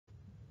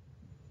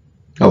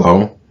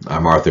Hello,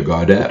 I'm Arthur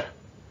Gaudette.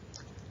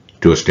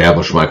 To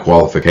establish my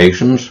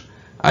qualifications,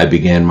 I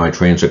began my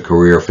transit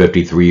career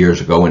 53 years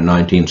ago in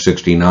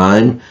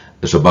 1969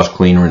 as a bus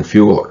cleaner and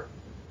fueler.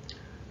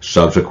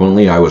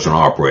 Subsequently, I was an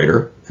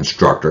operator,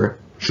 instructor,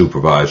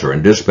 supervisor,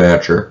 and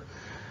dispatcher.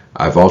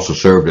 I've also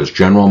served as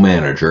general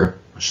manager,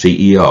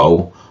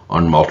 CEO,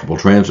 on multiple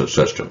transit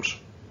systems.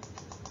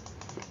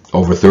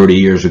 Over 30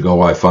 years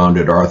ago, I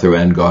founded Arthur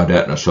N.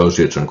 Gaudette and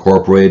Associates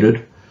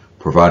Incorporated,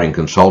 providing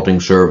consulting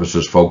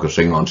services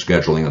focusing on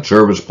scheduling and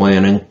service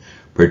planning,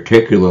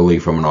 particularly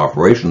from an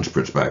operations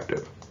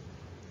perspective.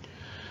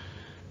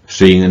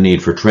 Seeing a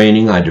need for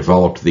training, I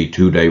developed the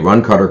 2-day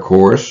Run Cutter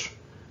course,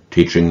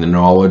 teaching the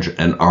knowledge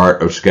and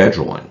art of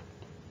scheduling.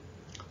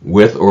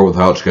 With or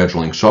without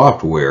scheduling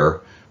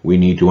software, we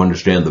need to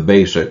understand the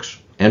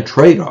basics and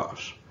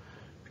trade-offs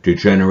to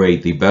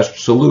generate the best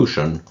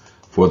solution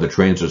for the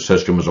transit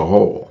system as a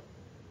whole.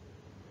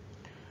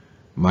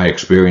 My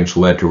experience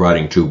led to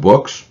writing 2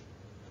 books,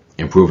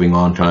 Improving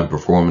On-Time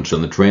Performance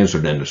in the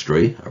Transit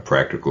Industry, a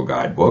practical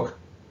guidebook,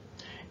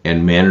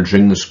 and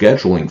Managing the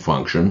Scheduling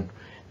Function,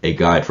 a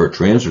guide for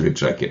transit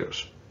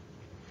executives.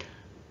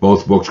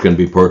 Both books can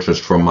be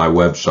purchased from my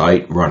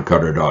website,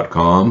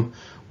 runcutter.com,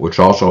 which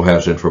also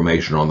has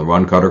information on the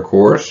Run Cutter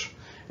course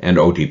and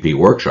OTP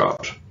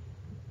workshops.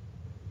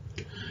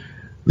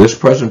 This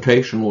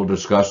presentation will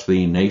discuss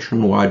the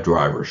nationwide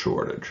driver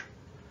shortage.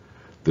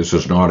 This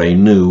is not a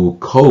new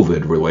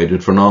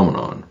COVID-related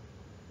phenomenon.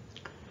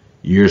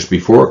 Years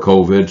before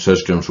COVID,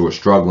 systems were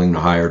struggling to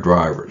hire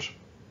drivers.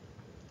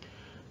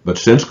 But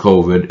since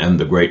COVID and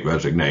the Great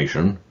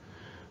Resignation,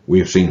 we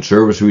have seen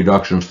service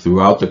reductions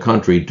throughout the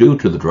country due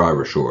to the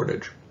driver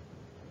shortage.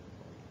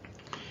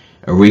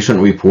 A recent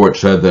report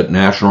said that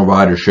national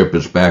ridership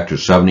is back to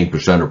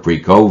 70% of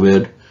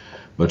pre-COVID,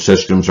 but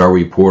systems are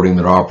reporting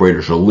that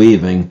operators are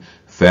leaving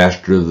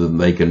faster than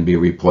they can be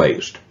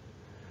replaced.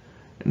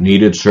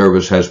 Needed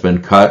service has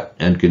been cut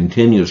and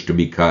continues to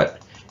be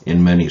cut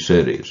in many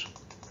cities.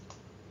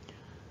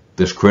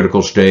 This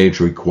critical stage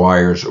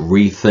requires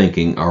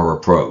rethinking our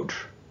approach.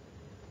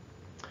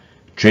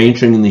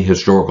 Changing the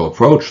historical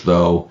approach,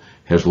 though,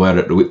 has led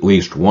at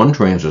least one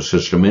transit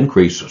system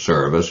increase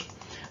service,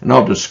 and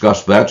I'll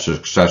discuss that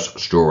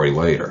success story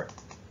later.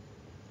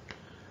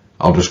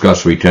 I'll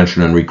discuss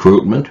retention and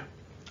recruitment,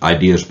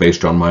 ideas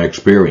based on my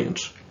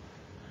experience.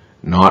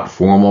 Not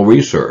formal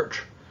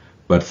research,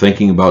 but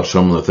thinking about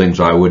some of the things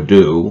I would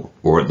do,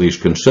 or at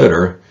least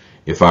consider,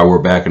 if I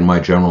were back in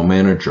my general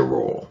manager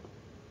role.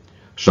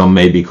 Some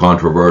may be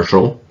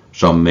controversial,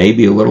 some may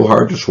be a little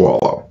hard to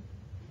swallow.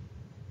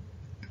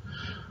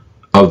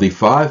 Of the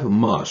 5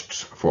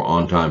 musts for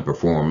on-time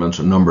performance,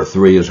 number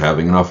 3 is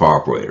having enough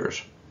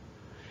operators.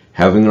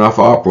 Having enough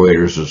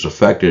operators is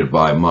affected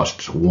by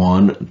musts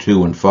 1,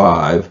 2, and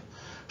 5,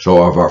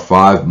 so of our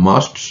 5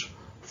 musts,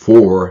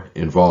 4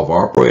 involve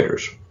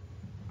operators.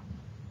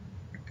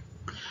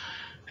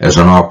 As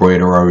an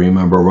operator, I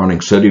remember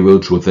running city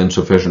routes with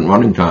insufficient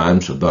running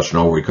times, thus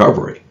no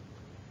recovery.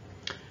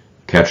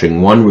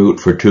 Catching one route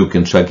for 2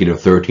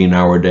 consecutive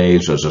 13-hour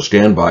days as a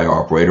standby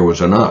operator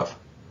was enough.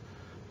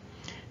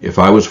 If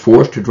I was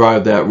forced to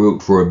drive that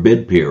route for a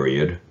bid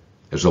period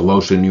as a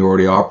low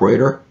seniority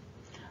operator,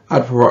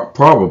 I'd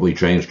probably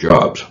change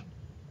jobs.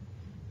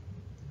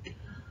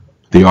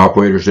 The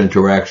operator's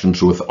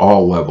interactions with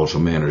all levels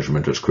of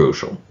management is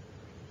crucial.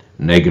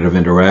 Negative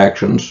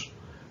interactions,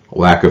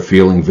 lack of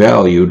feeling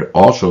valued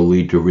also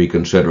lead to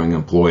reconsidering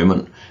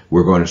employment.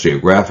 We're going to see a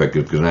graphic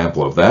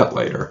example of that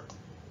later.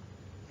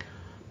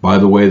 By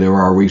the way, there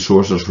are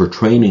resources for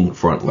training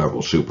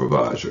front-level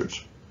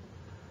supervisors.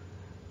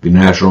 The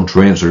National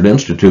Transit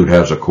Institute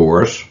has a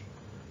course,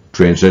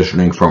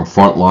 Transitioning from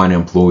Frontline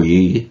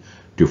Employee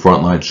to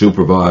Frontline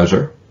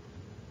Supervisor.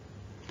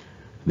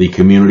 The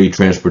Community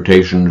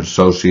Transportation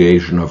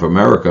Association of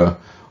America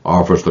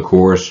offers the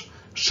course,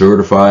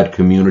 Certified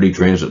Community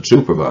Transit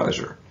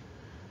Supervisor.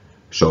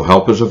 So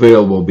help is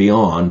available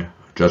beyond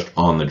just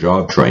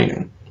on-the-job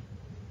training.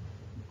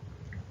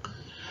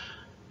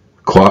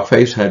 Clock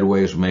face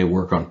headways may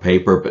work on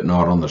paper, but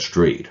not on the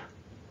street.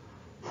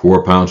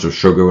 4 pounds of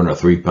sugar in a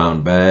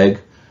 3-pound bag,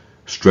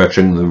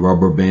 stretching the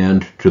rubber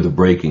band to the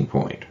breaking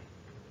point.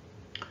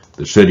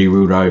 The city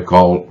route I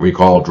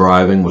recall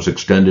driving was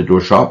extended to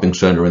a shopping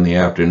center in the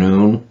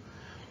afternoon.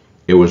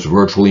 It was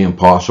virtually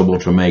impossible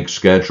to make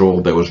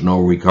schedule. There was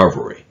no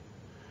recovery.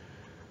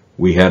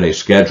 We had a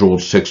scheduled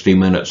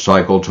 60-minute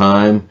cycle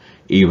time,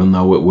 even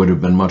though it would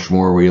have been much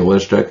more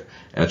realistic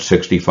at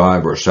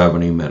 65 or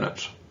 70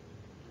 minutes.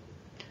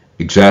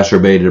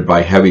 Exacerbated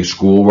by heavy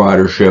school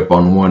ridership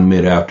on one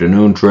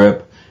mid-afternoon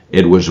trip,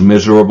 it was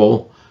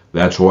miserable.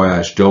 That's why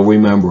I still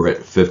remember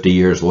it 50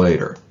 years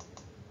later.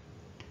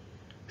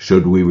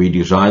 Should we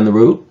redesign the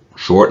route?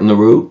 Shorten the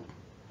route?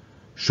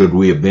 Should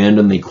we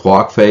abandon the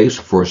clock face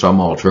for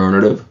some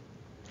alternative?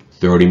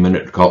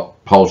 30-minute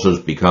pulses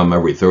become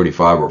every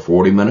 35 or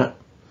 40 minutes?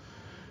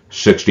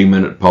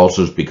 60-minute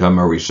pulses become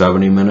every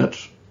 70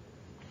 minutes?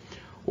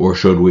 Or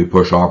should we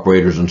push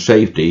operators and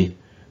safety,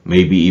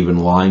 maybe even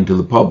lying to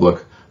the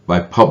public, by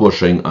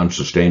publishing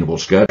unsustainable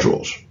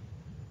schedules.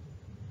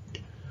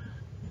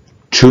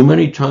 Too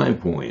many time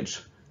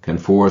points can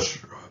force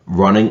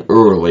running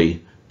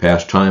early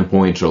past time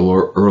points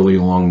early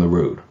along the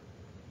route.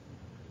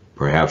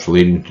 Perhaps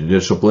leading to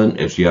discipline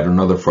is yet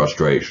another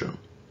frustration.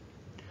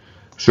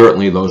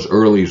 Certainly those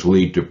earlies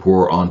lead to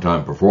poor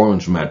on-time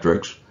performance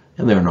metrics,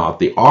 and they're not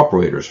the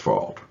operator's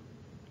fault.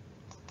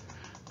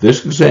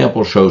 This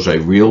example shows a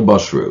real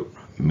bus route,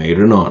 made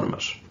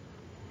anonymous,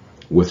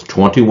 with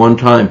 21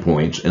 time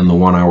points in the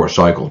 1-hour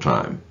cycle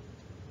time.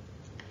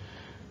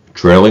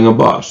 Trailing a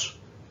bus,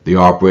 the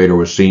operator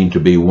was seen to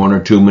be 1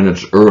 or 2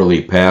 minutes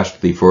early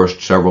past the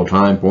first several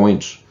time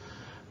points.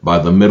 By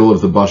the middle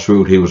of the bus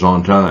route, he was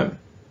on time.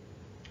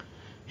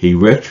 He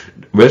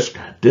risked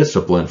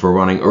discipline for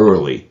running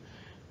early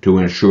to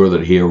ensure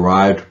that he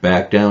arrived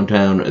back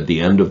downtown at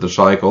the end of the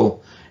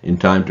cycle in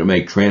time to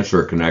make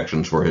transfer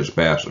connections for his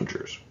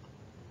passengers.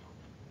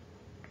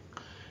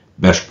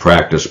 Best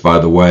practice, by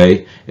the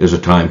way, is a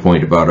time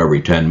point about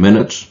every 10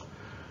 minutes.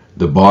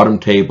 The bottom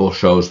table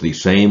shows the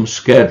same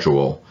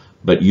schedule,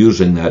 but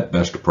using that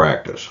best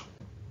practice.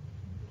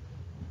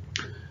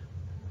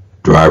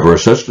 Driver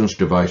assistance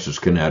devices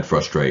can add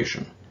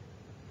frustration.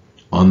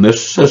 On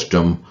this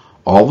system,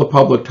 all the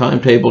public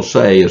timetables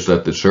say is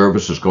that the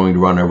service is going to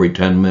run every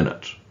 10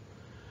 minutes.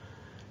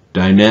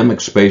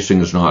 Dynamic spacing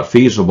is not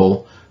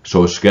feasible,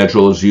 so a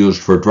schedule is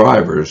used for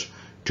drivers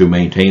to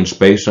maintain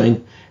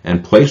spacing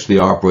and place the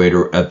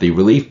operator at the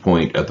relief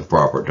point at the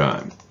proper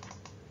time.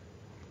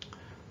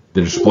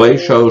 The display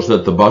shows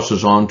that the bus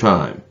is on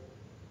time,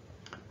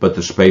 but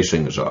the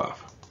spacing is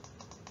off.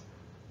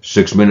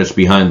 6 minutes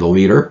behind the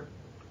leader,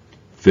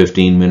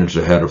 15 minutes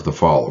ahead of the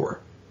follower.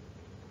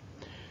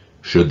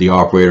 Should the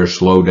operator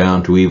slow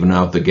down to even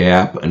out the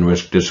gap and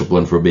risk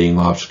discipline for being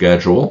off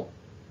schedule?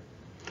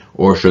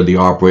 Or should the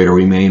operator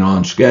remain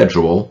on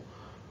schedule,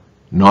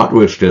 not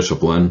risk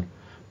discipline,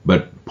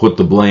 but put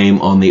the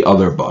blame on the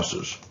other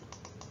buses?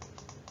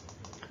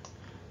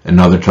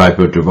 Another type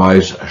of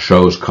device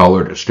shows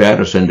colored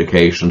status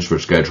indications for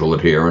schedule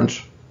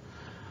adherence: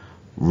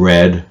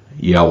 red,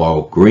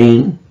 yellow,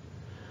 green,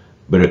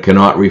 but it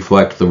cannot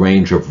reflect the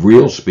range of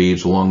real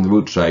speeds along the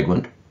route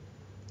segment,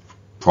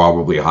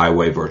 probably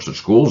highway versus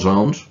school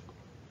zones.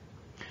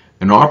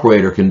 An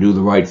operator can do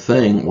the right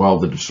thing while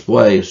the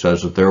display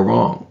says that they're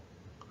wrong.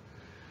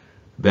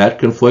 That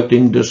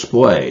conflicting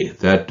display,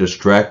 that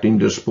distracting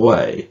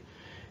display,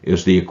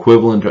 is the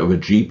equivalent of a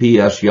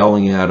GPS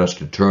yelling at us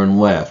to turn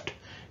left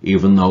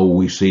even though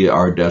we see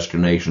our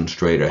destination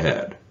straight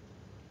ahead.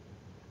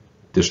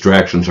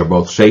 Distractions are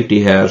both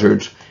safety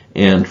hazards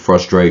and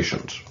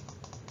frustrations.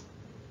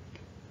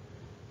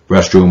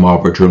 Restroom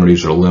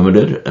opportunities are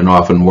limited and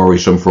often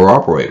worrisome for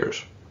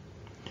operators.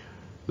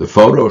 The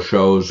photo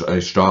shows a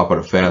stop at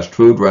a fast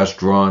food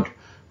restaurant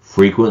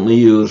frequently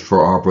used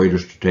for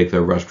operators to take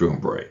their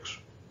restroom breaks.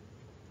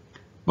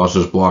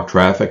 Buses block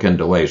traffic and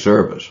delay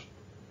service.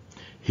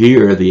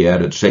 Here, the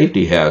added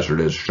safety hazard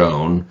is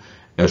shown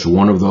as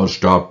one of those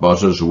stopped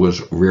buses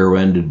was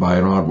rear-ended by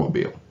an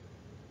automobile.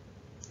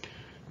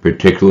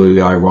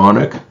 Particularly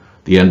ironic,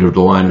 the end of the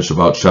line is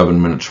about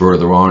 7 minutes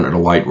further on at a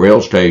light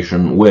rail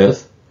station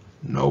with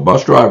no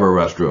bus driver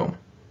restroom.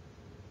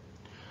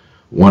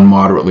 One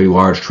moderately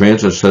large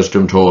transit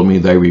system told me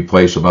they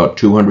replace about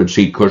 200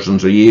 seat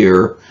cushions a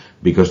year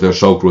because they're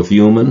soaked with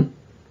urine.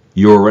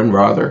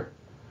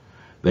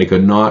 They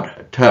could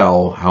not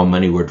tell how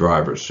many were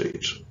driver's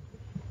seats.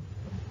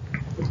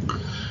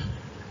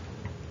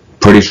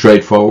 Pretty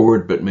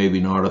straightforward, but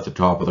maybe not at the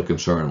top of the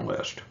concern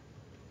list.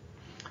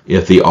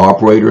 If the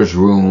operator's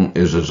room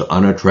is as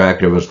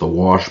unattractive as the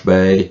wash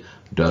bay,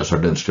 does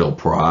it instill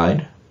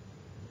pride?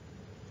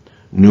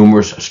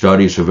 Numerous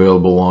studies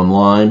available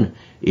online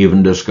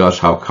even discuss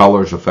how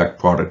colors affect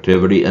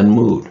productivity and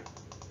mood.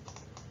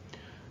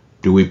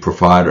 Do we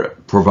provide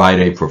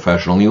a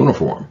professional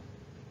uniform?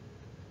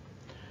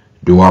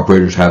 Do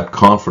operators have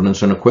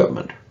confidence in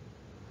equipment?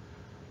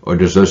 Or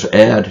does this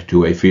add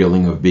to a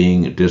feeling of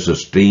being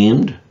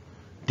disesteemed,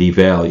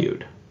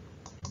 devalued?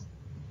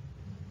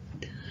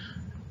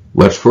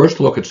 Let's first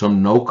look at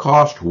some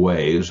no-cost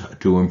ways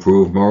to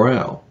improve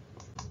morale.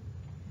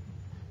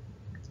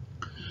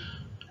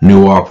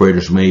 New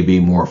operators may be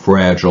more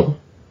fragile,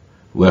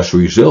 less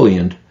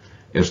resilient,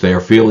 as they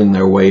are feeling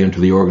their way into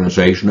the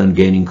organization and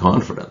gaining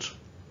confidence.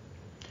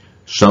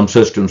 Some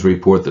systems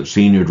report that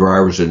senior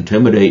drivers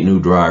intimidate new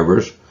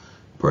drivers,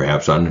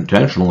 perhaps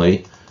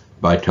unintentionally,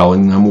 by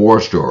telling them war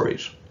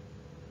stories.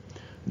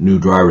 New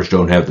drivers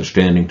don't have the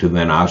standing to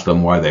then ask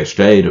them why they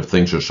stayed if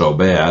things are so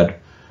bad,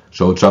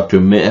 so it's up to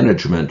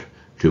management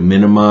to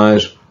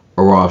minimize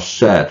or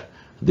offset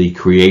the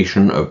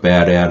creation of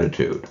bad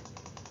attitude.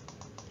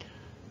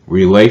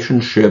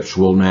 Relationships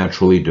will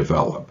naturally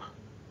develop.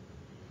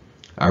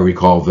 I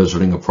recall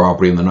visiting a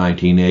property in the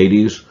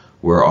 1980s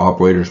where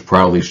operators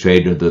proudly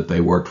stated that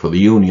they worked for the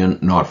union,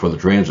 not for the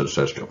transit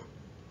system.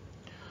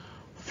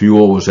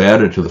 Fuel was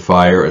added to the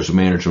fire as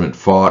management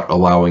fought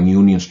allowing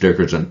union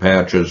stickers and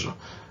patches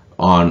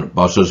on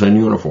buses and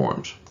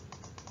uniforms.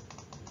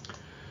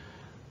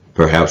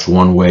 Perhaps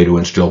one way to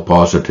instill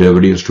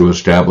positivity is to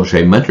establish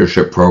a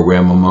mentorship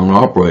program among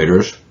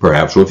operators,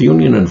 perhaps with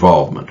union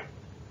involvement.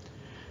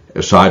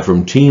 Aside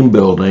from team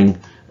building,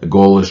 the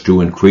goal is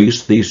to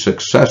increase the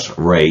success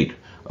rate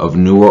of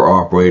newer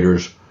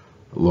operators,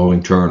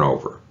 lowering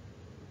turnover.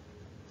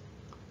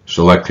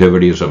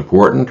 Selectivity is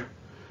important.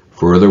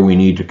 Further, we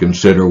need to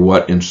consider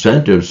what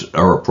incentives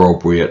are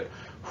appropriate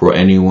for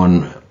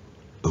anyone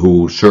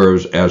who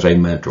serves as a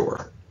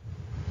mentor.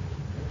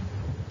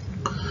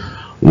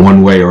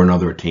 One way or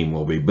another, a team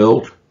will be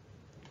built.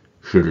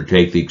 Should it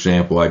take the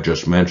example I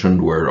just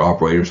mentioned where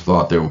operators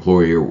thought their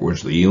employer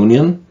was the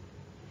union?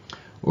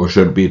 Or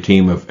should it be a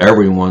team of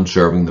everyone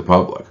serving the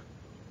public?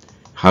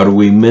 How do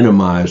we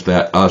minimize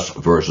that us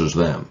versus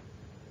them?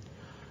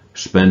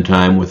 Spend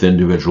time with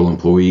individual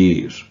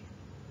employees.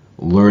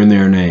 Learn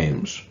their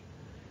names.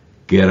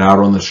 Get out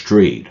on the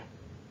street.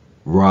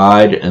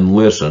 Ride and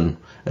listen,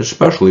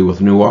 especially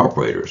with new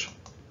operators.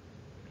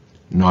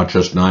 Not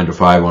just 9 to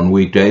 5 on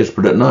weekdays,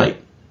 but at night,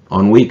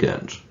 on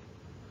weekends.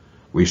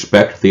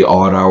 Respect the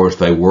odd hours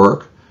they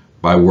work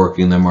by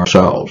working them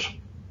ourselves.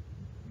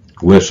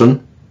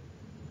 Listen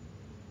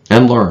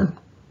and learn.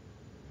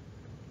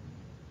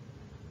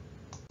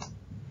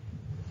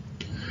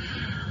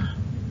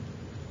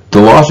 The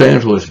Los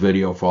Angeles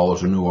video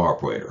follows a new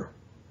operator,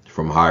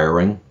 from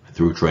hiring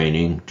through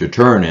training to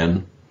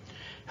turn-in,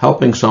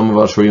 helping some of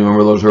us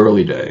remember those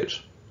early days,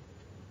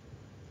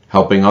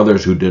 helping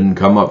others who didn't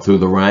come up through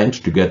the ranks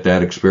to get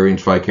that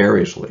experience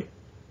vicariously.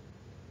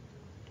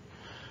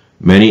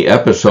 Many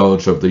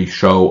episodes of the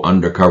show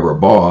Undercover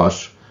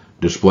Boss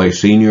display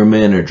senior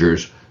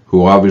managers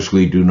who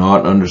obviously do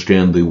not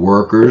understand the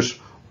workers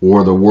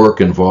or the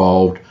work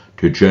involved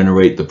to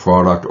generate the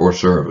product or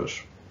service.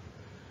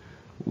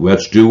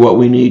 Let's do what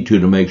we need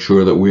to make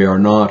sure that we are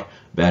not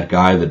that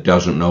guy that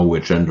doesn't know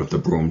which end of the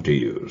broom to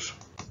use.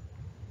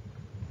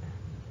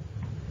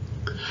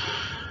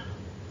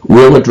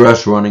 We'll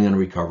address running and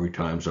recovery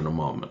times in a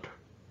moment.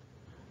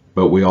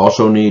 But we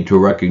also need to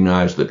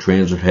recognize that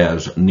transit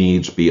has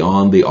needs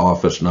beyond the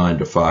office 9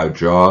 to 5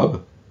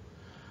 job.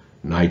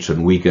 Nights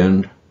and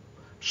weekend,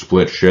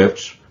 split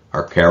shifts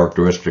are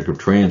characteristic of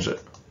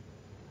transit.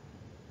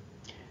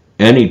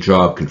 Any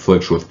job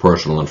conflicts with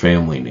personal and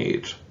family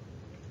needs.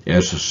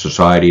 As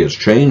society has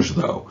changed,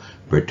 though,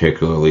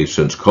 particularly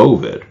since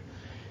COVID,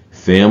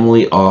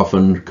 family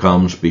often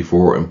comes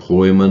before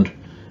employment,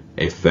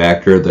 a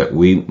factor that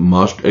we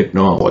must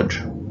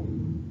acknowledge.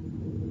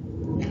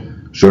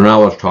 So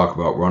now let's talk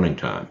about running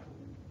time.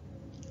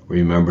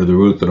 Remember the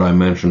route that I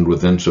mentioned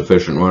with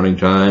insufficient running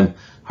time,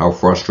 how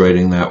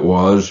frustrating that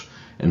was,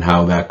 and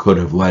how that could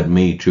have led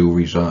me to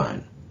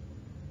resign.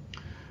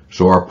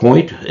 So our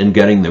point in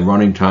getting the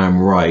running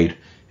time right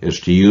is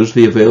to use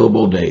the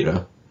available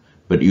data,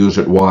 but use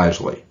it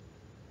wisely.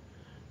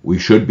 We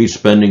should be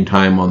spending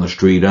time on the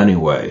street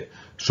anyway,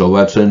 so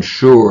let's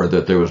ensure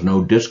that there is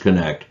no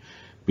disconnect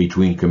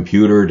between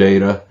computer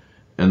data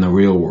and the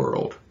real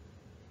world.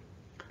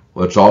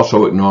 Let's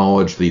also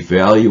acknowledge the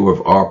value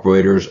of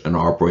operators and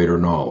operator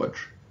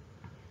knowledge.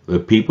 The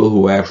people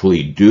who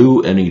actually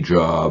do any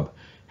job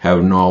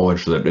have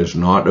knowledge that is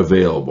not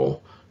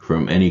available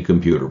from any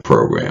computer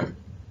program.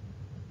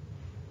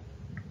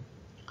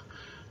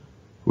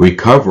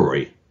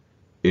 Recovery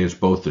is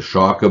both the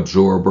shock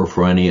absorber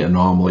for any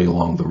anomaly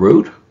along the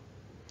route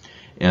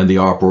and the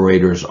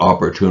operator's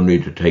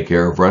opportunity to take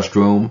care of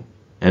restroom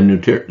and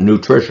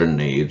nutrition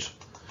needs,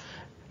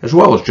 as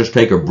well as just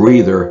take a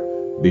breather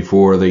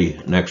before the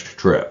next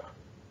trip.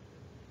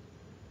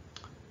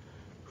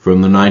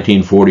 From the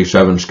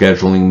 1947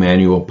 scheduling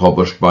manual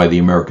published by the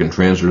American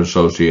Transit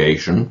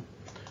Association,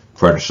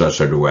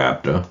 predecessor to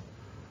APTA,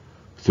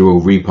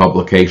 through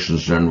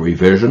republications and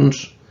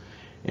revisions,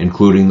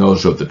 including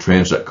those of the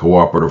Transit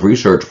Cooperative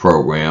Research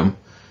Program,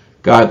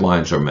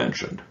 guidelines are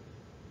mentioned.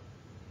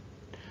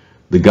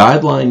 The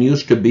guideline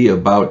used to be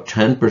about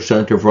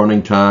 10% of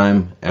running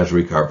time as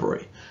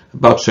recovery,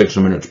 about 6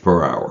 minutes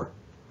per hour.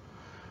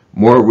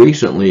 More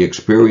recently,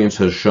 experience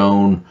has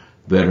shown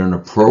that an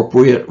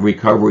appropriate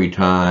recovery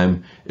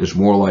time is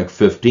more like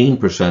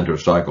 15%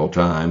 of cycle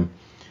time,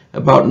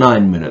 about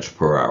 9 minutes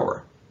per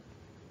hour.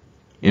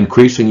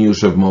 Increasing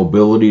use of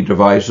mobility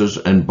devices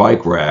and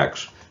bike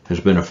racks has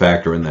been a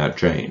factor in that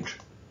change.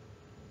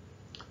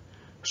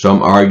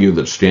 Some argue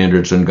that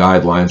standards and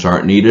guidelines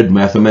aren't needed,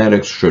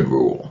 mathematics should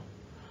rule.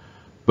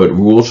 But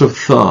rules of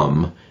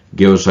thumb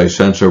give us a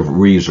sense of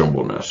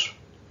reasonableness.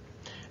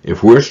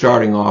 If we're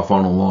starting off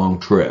on a long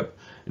trip,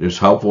 it is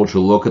helpful to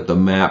look at the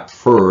map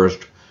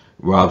first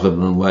rather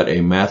than let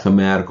a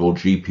mathematical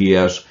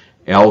GPS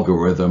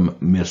algorithm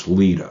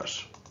mislead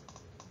us.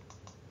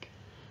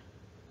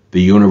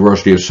 The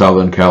University of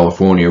Southern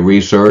California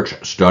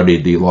research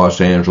studied the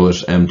Los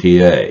Angeles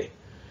MTA.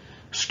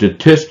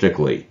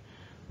 Statistically,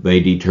 they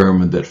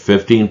determined that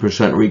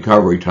 15%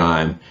 recovery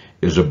time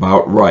is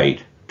about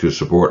right to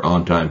support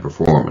on-time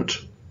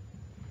performance.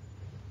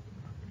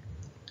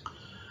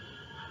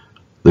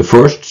 The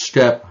first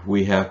step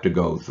we have to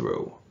go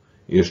through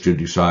is to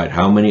decide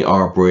how many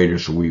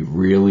operators we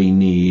really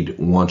need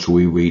once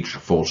we reach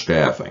full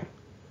staffing.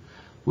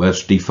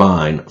 Let's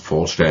define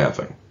full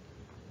staffing.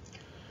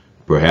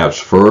 Perhaps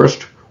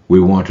first, we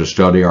want to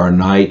study our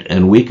night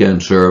and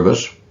weekend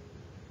service.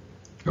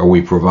 Are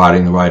we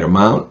providing the right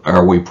amount?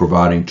 Are we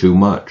providing too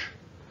much?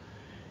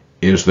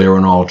 Is there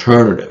an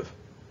alternative,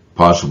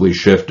 possibly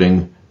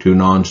shifting to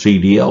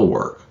non-CDL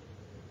work?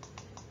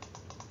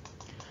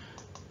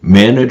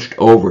 Managed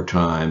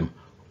overtime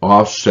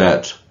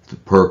offsets the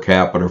per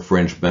capita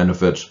fringe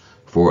benefits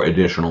for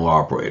additional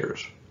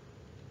operators.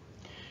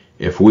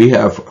 If we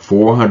have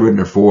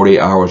 440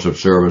 hours of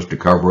service to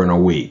cover in a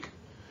week,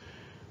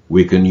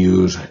 we can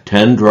use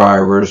 10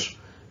 drivers,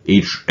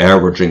 each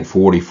averaging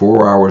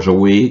 44 hours a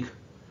week,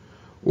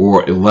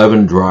 or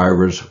 11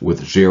 drivers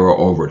with 0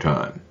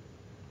 overtime.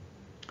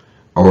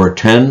 Our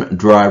 10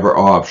 driver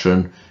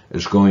option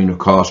is going to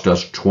cost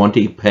us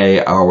 20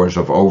 pay hours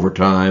of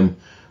overtime,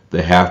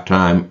 the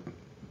halftime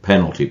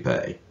penalty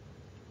pay.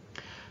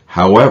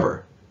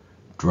 However,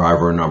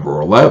 driver number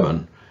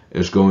 11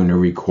 is going to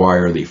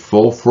require the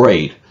full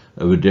freight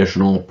of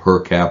additional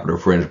per capita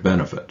fringe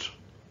benefits.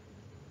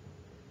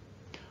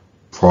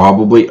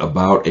 Probably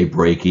about a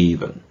break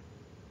even.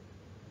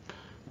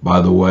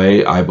 By the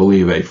way, I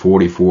believe a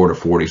 44 to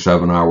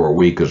 47 hour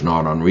week is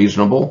not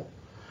unreasonable.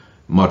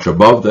 Much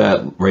above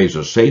that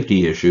raises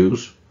safety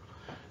issues,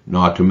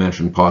 not to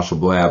mention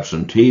possible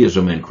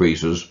absenteeism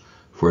increases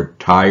for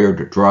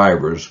tired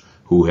drivers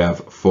who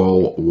have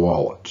full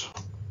wallets.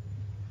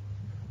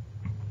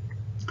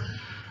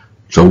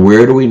 So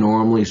where do we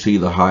normally see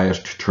the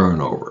highest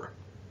turnover?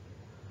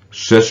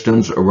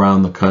 Systems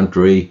around the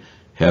country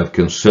have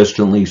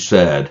consistently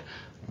said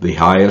the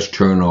highest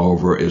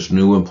turnover is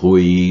new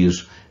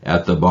employees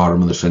at the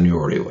bottom of the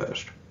seniority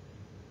list.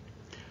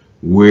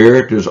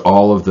 Where does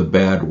all of the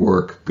bad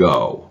work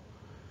go?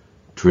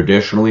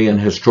 Traditionally and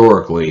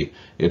historically,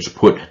 it's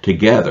put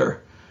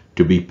together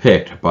to be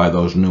picked by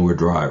those newer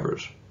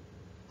drivers.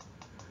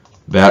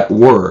 That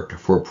worked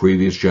for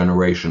previous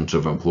generations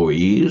of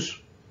employees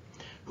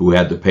who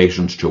had the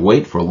patience to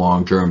wait for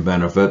long-term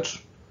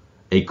benefits,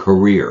 a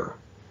career.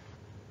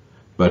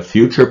 But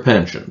future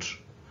pensions,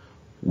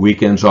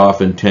 weekends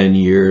off in 10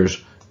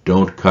 years,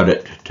 don't cut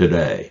it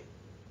today.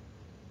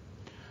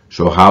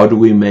 So how do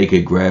we make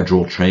a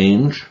gradual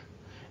change,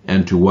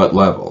 and to what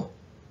level?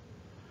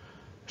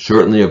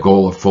 Certainly a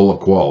goal of full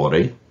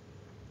equality.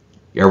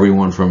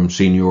 Everyone from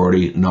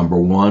seniority number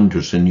 1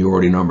 to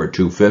seniority number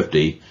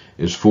 250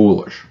 is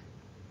foolish.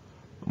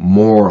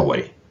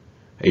 Morally,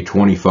 a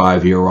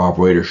 25-year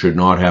operator should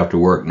not have to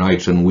work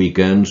nights and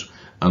weekends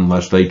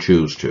unless they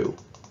choose to.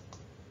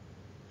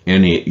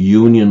 Any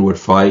union would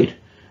fight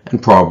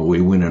and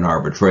probably win an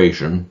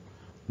arbitration,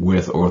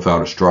 with or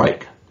without a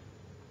strike.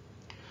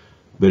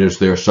 But is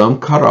there some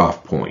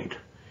cutoff point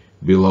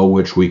below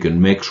which we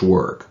can mix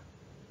work?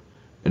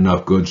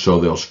 Enough good so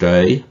they'll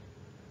stay,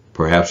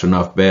 perhaps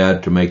enough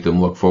bad to make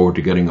them look forward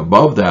to getting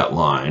above that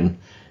line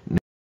and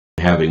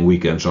having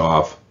weekends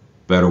off,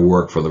 better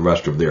work for the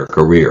rest of their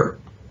career.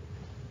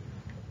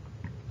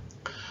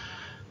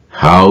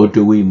 How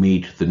do we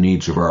meet the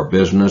needs of our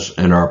business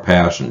and our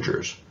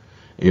passengers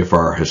if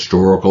our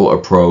historical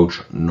approach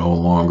no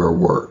longer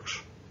works?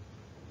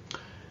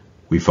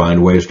 We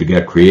find ways to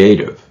get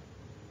creative.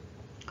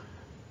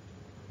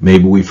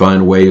 Maybe we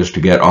find ways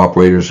to get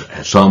operators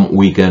some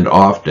weekend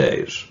off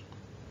days.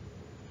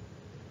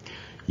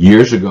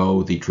 Years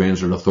ago, the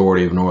Transit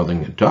Authority of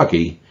Northern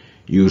Kentucky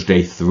used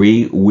a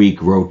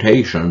 3-week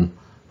rotation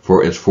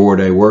for its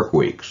 4-day work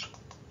weeks.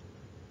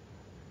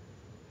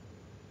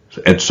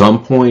 At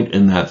some point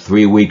in that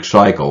 3-week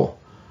cycle,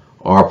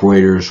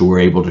 operators were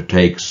able to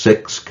take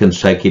 6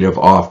 consecutive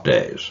off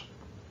days.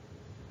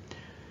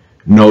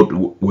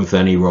 Note, with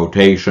any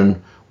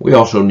rotation, we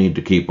also need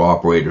to keep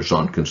operators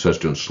on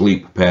consistent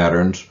sleep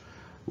patterns,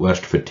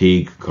 lest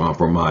fatigue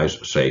compromise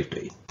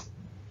safety.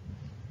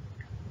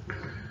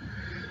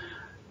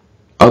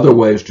 Other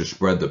ways to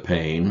spread the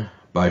pain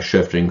by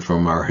shifting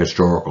from our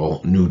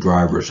historical new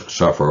drivers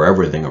suffer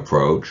everything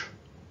approach.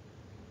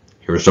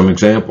 Here are some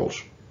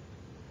examples.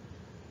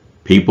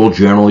 People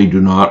generally do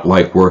not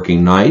like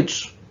working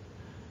nights,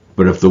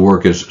 but if the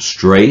work is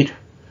straight,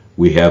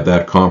 we have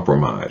that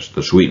compromise,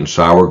 the sweet and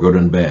sour, good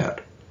and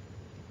bad.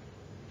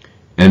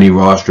 Any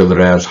roster that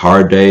has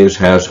hard days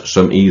has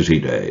some easy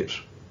days.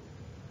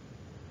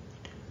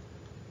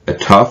 A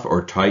tough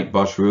or tight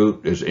bus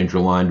route is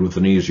interlined with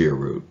an easier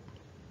route.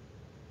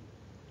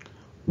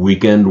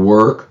 Weekend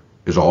work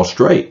is all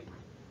straight.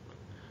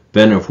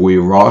 Then if we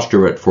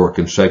roster it for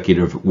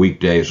consecutive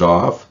weekdays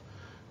off,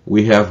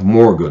 we have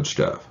more good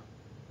stuff.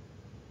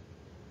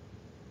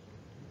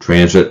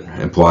 Transit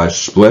implies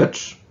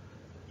splits,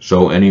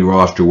 so any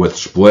roster with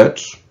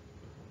splits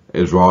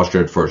is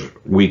rostered for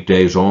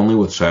weekdays only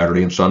with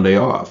Saturday and Sunday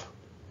off.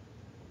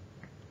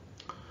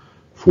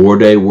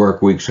 4-day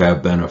work weeks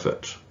have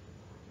benefits.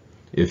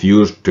 If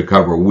used to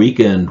cover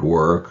weekend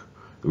work,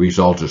 the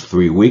result is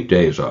 3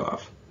 weekdays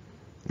off.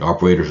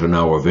 Operators are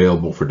now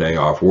available for day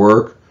off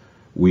work.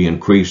 We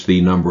increase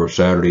the number of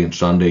Saturday and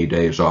Sunday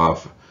days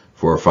off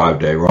for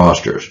 5-day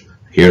rosters.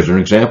 Here's an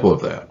example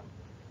of that.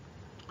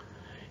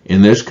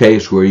 In this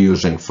case, we're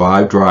using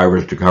 5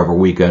 drivers to cover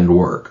weekend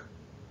work.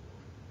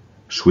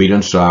 Sweet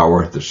and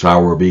sour, the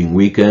sour being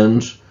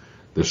weekends,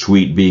 the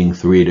sweet being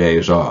 3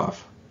 days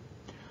off.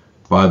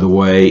 By the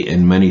way,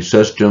 in many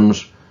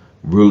systems,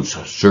 routes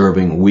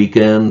serving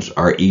weekends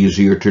are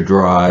easier to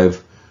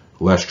drive,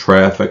 less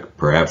traffic,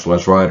 perhaps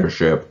less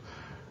ridership,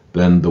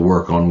 than the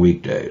work on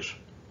weekdays.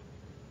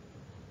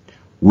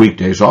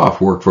 Weekdays off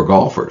work for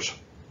golfers.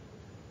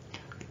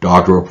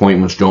 Doctor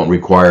appointments don't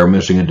require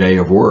missing a day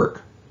of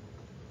work.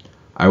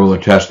 I will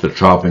attest that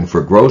shopping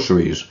for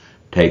groceries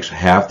takes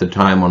half the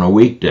time on a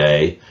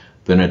weekday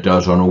than it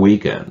does on a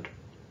weekend.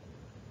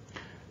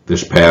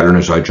 This pattern,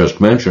 as I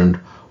just mentioned,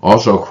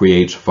 also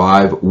creates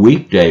 5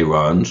 weekday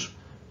runs,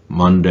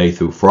 Monday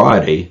through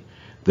Friday,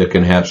 that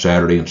can have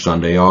Saturday and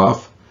Sunday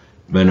off,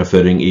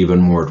 benefiting even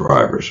more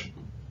drivers.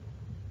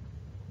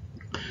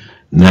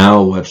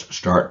 Now let's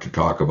start to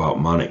talk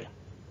about money.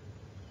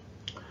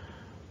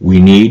 We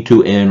need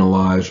to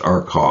analyze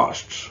our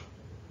costs.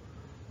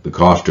 The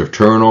cost of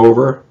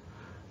turnover.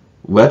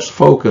 Let's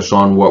focus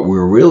on what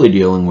we're really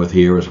dealing with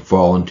here as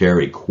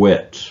voluntary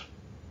quits.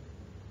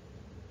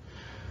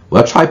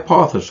 Let's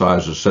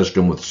hypothesize a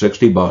system with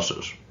 60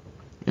 buses,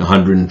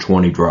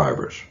 120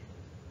 drivers.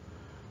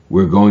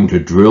 We're going to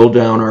drill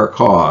down our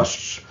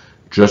costs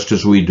just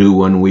as we do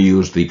when we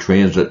use the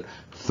transit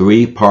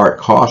 3-part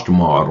cost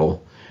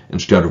model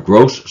instead of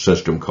gross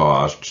system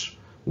costs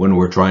when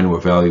we're trying to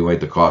evaluate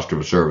the cost of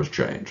a service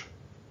change.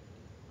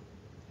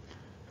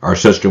 Our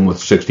system with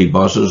 60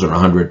 buses and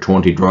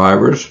 120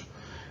 drivers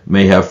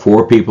may have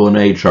 4 people in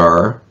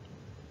HR,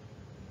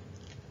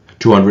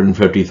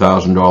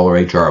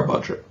 $250,000 HR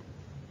budget.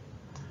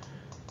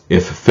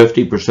 If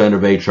 50%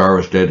 of HR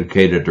is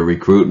dedicated to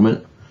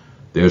recruitment,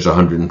 there's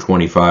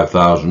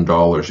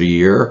 $125,000 a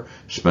year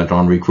spent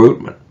on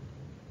recruitment.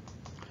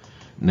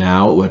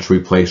 Now let's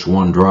replace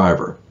 1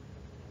 driver.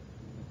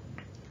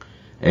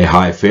 A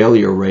high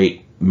failure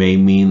rate may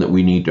mean that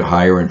we need to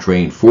hire and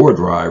train 4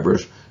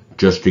 drivers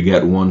just to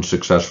get 1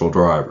 successful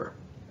driver.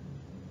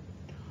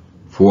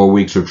 4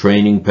 weeks of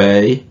training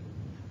pay,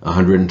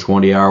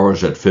 120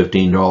 hours at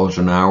 $15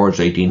 an hour is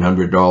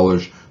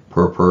 $1,800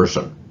 per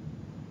person.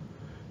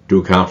 To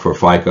account for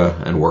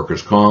FICA and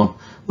workers' comp,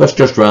 let's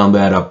just round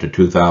that up to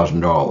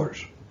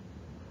 $2,000.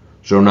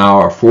 So now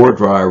our 4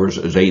 drivers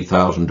is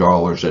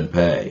 $8,000 in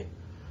pay.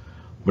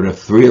 But if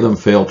 3 of them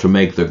fail to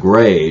make the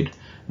grade,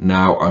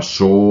 now our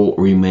sole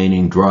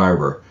remaining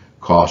driver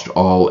cost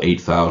all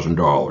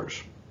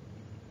 $8,000.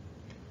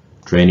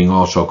 Training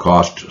also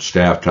costs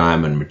staff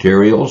time and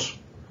materials.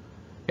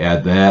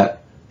 Add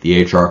that,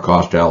 the HR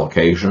cost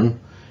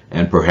allocation,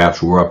 and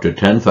perhaps we're up to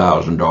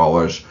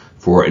 $10,000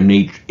 for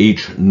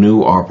each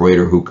new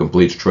operator who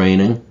completes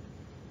training.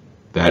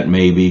 That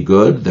may be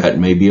good, that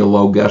may be a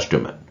low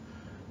guesstimate.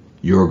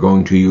 You're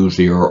going to use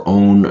your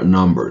own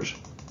numbers.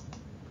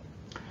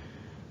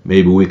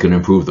 Maybe we can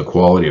improve the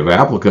quality of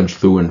applicants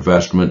through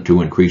investment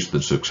to increase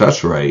the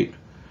success rate,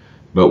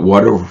 but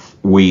what if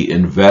we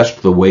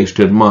invest the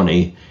wasted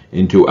money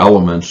into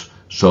elements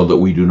so that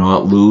we do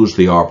not lose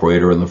the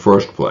operator in the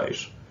first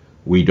place?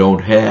 We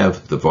don't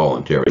have the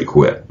voluntary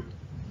quit.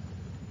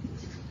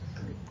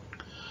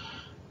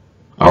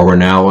 Our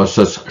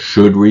analysis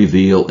should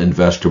reveal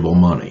investable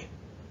money.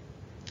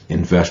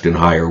 Invest in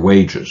higher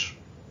wages,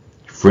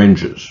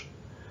 fringes,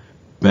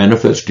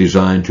 benefits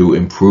designed to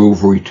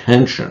improve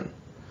retention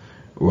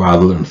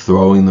rather than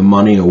throwing the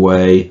money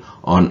away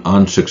on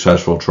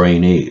unsuccessful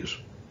trainees.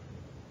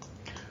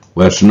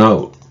 Let's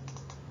note,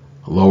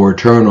 lower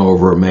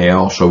turnover may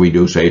also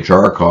reduce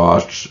HR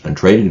costs and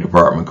training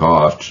department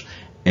costs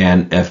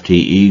and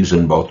FTEs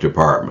in both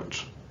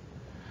departments.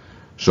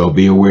 So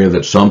be aware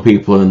that some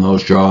people in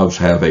those jobs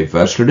have a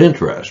vested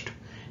interest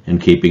in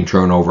keeping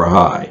turnover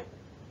high.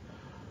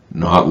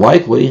 Not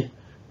likely,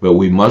 but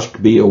we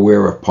must be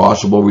aware of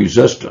possible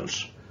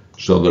resistance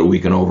so that we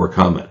can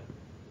overcome it.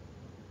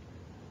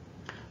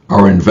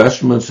 Our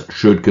investments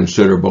should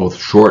consider both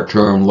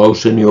short-term low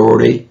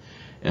seniority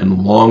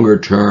and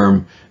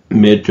longer-term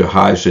mid to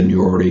high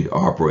seniority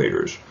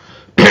operators.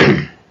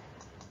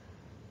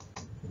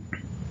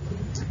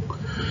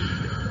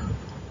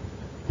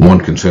 One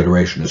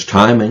consideration is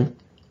timing.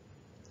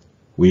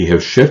 We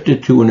have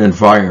shifted to an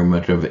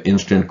environment of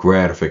instant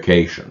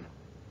gratification.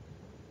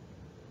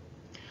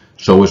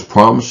 So is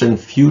promising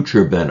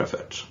future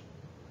benefits,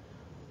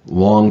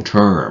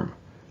 long-term,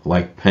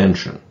 like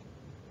pension,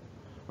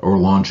 or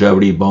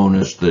longevity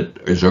bonus that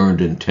is earned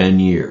in 10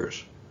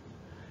 years.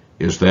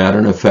 Is that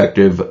an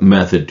effective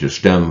method to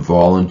stem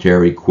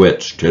voluntary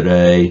quits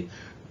today,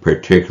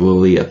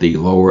 particularly at the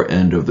lower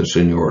end of the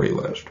seniority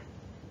list?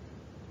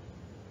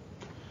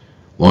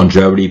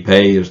 Longevity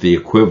pay is the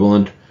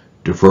equivalent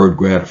deferred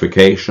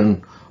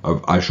gratification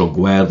of I shall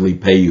gladly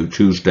pay you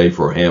Tuesday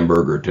for a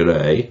hamburger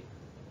today.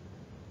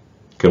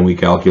 Can we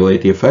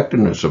calculate the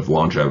effectiveness of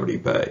longevity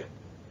pay?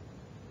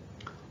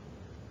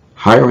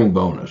 Hiring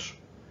bonus.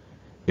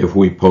 If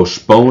we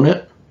postpone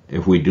it,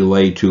 if we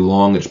delay too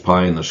long, it's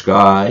pie in the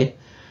sky.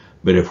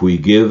 But if we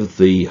give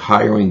the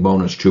hiring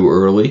bonus too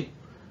early,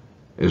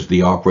 is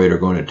the operator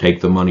going to take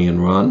the money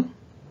and run?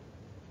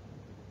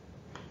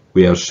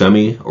 We have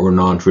semi or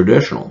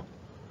non-traditional.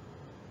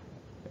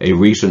 A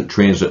recent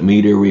transit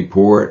media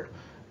report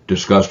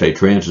discussed a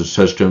transit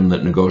system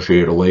that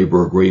negotiated a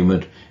labor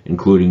agreement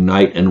including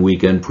night and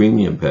weekend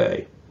premium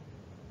pay.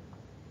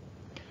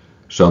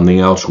 Something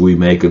else we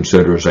may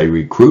consider is a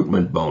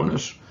recruitment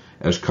bonus,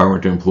 as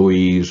current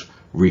employees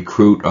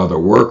recruit other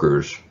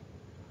workers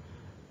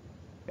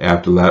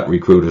after that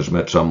recruit has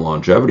met some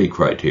longevity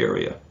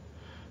criteria.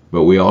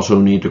 But we also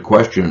need to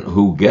question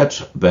who gets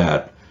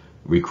that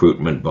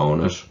recruitment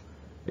bonus.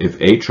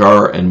 If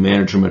HR and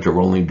management are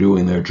only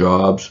doing their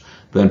jobs,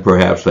 then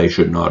perhaps they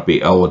should not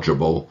be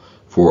eligible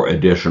for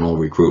additional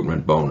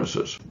recruitment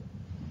bonuses.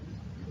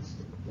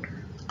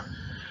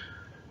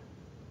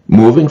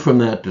 Moving from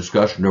that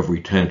discussion of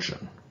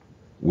retention,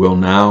 we'll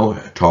now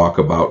talk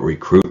about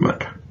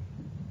recruitment.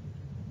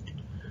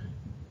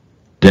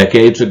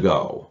 Decades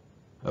ago,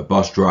 a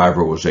bus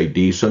driver was a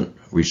decent,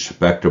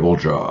 respectable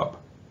job.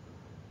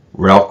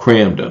 Ralph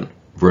Cramden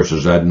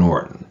versus Ed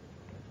Norton,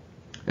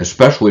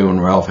 especially when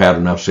Ralph had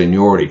enough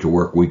seniority to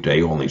work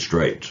weekday-only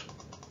straights.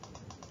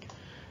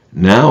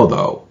 Now,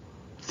 though,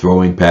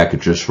 throwing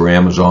packages for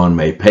Amazon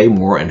may pay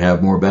more and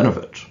have more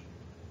benefits.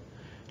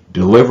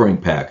 Delivering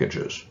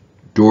packages,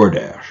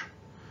 DoorDash,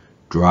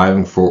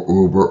 driving for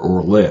Uber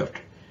or Lyft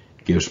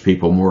gives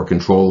people more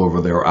control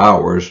over their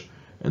hours,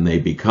 and they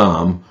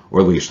become, or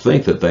at least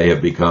think that they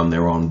have become,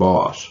 their own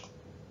boss.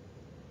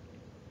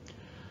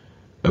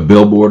 A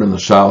billboard in the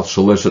South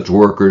solicits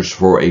workers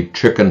for a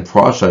chicken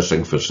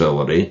processing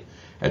facility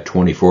at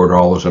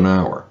 $24 an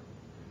hour.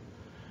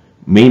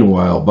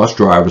 Meanwhile, bus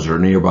drivers at a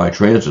nearby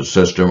transit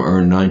system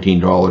earn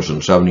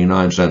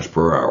 $19.79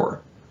 per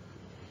hour.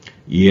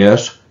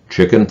 Yes,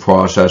 chicken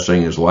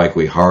processing is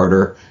likely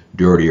harder,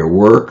 dirtier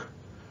work.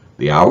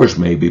 The hours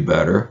may be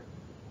better.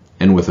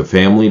 And with a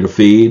family to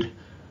feed,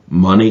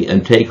 money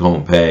and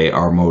take-home pay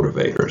are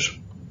motivators.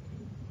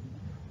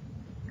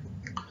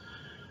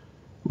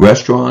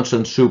 Restaurants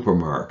and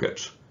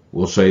supermarkets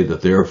will say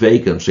that their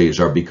vacancies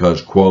are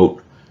because,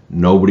 quote,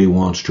 nobody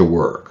wants to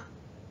work.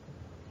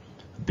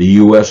 The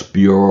U.S.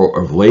 Bureau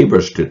of Labor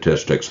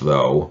Statistics,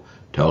 though,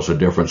 tells a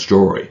different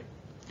story.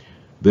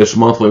 This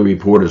monthly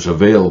report is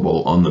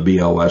available on the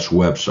BLS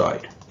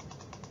website.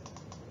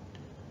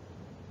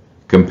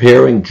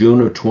 Comparing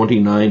June of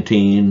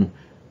 2019,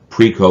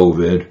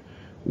 pre-COVID,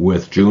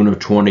 with June of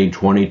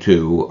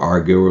 2022,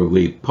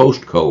 arguably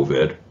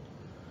post-COVID,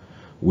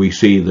 we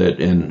see that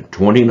in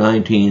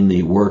 2019,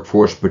 the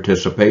workforce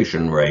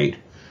participation rate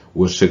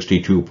was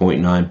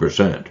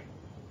 62.9%.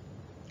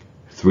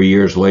 3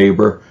 years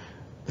later,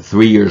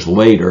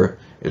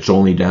 it's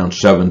only down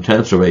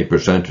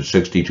 0.7% to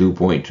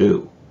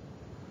 62.2%.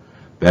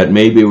 That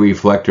may be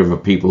reflective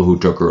of people who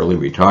took early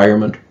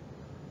retirement.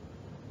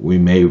 We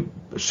may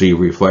see a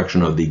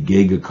reflection of the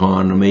gig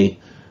economy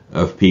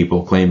of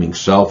people claiming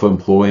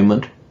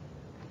self-employment,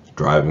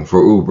 driving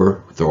for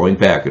Uber, throwing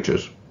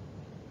packages.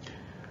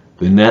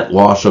 The net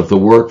loss of the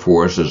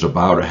workforce is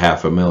about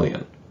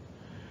 500,000.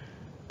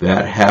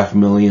 That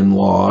 500,000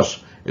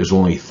 loss is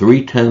only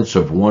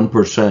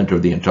 0.3%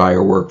 of the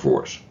entire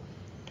workforce,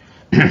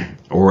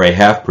 or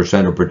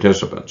 0.5% of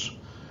participants.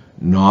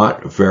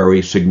 Not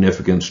very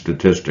significant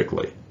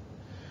statistically.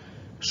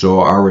 So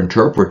our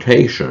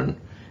interpretation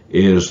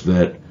is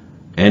that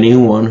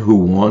anyone who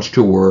wants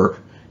to work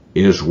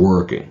is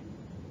working.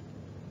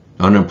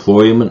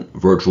 Unemployment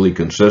virtually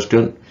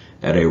consistent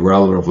at a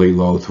relatively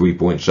low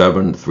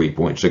 3.7,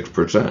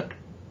 3.6%.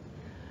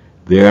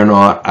 They're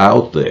not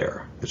out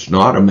there. It's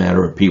not a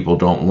matter of people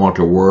don't want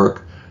to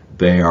work.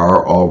 They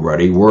are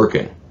already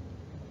working.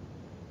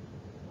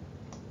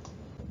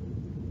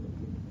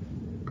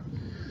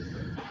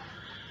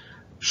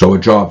 So a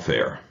job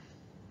fair,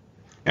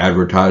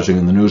 advertising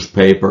in the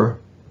newspaper,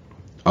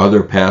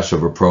 other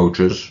passive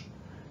approaches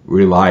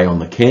rely on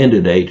the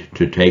candidate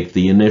to take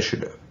the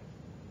initiative.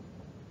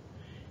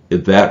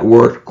 If that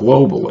worked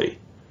globally,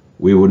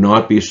 we would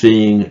not be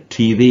seeing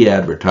TV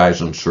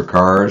advertisements for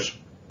cars,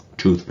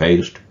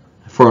 toothpaste,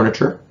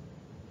 furniture.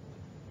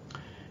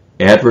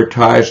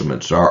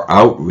 Advertisements are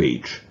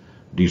outreach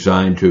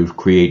designed to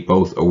create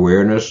both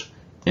awareness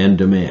and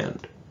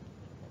demand.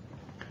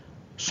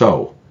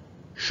 So,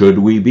 should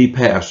we be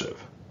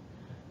passive?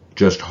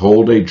 Just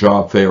hold a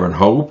job fair and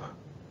hope?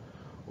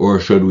 Or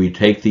should we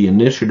take the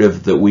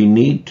initiative that we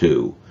need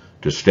to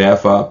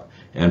staff up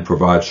and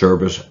provide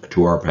service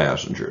to our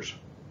passengers?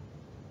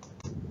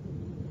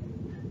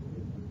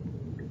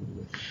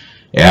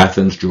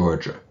 Athens,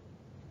 Georgia,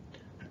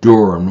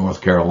 Durham,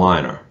 North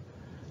Carolina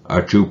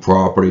are two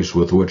properties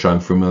with which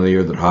I'm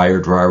familiar that hire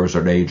drivers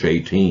at age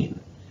 18.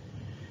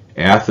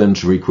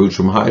 Athens recruits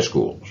from high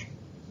schools.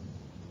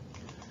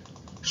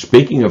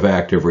 Speaking of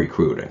active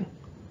recruiting,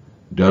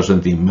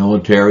 doesn't the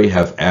military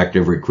have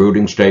active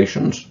recruiting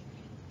stations,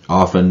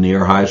 often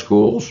near high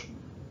schools?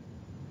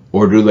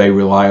 Or do they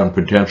rely on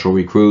potential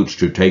recruits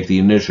to take the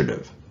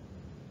initiative?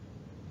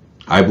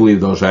 I believe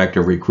those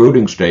active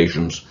recruiting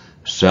stations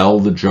sell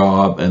the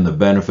job and the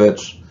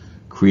benefits,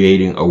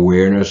 creating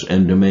awareness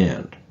and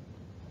demand.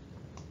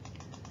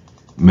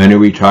 Many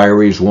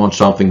retirees want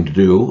something to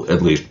do,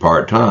 at least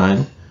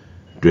part-time,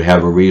 to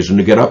have a reason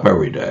to get up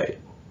every day.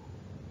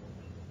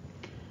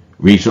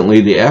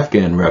 Recently, the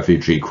Afghan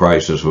refugee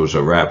crisis was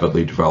a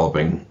rapidly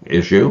developing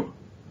issue.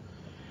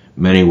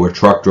 Many were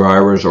truck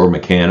drivers or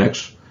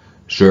mechanics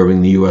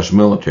serving the U.S.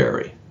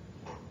 military.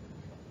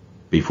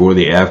 Before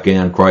the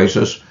Afghan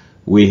crisis,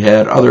 we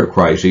had other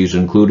crises,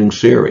 including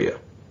Syria.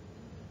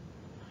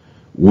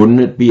 Wouldn't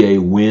it be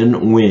a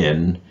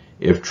win-win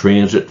if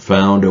transit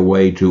found a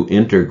way to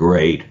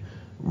integrate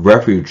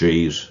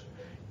refugees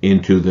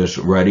into this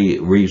ready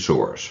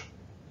resource?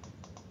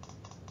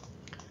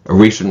 A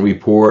recent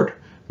report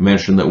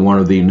mentioned that one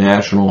of the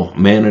national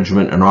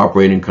management and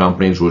operating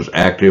companies was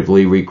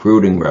actively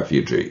recruiting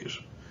refugees.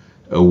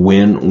 A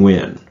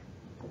win-win.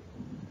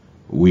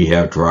 We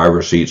have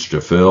driver seats to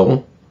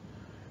fill.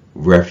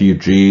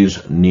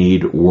 Refugees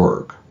need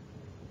work.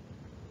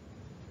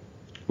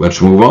 Let's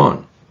move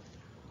on.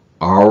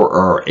 Are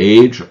our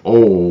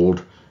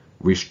age-old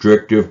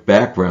restrictive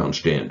background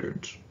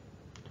standards,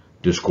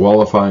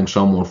 disqualifying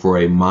someone for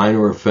a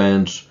minor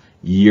offense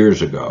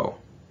years ago,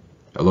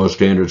 are those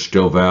standards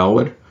still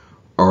valid,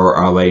 or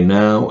are they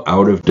now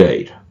out of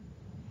date?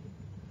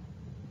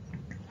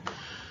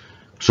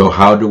 So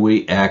how do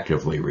we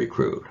actively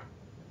recruit?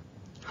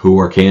 Who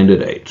are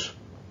candidates?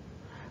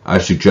 I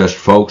suggest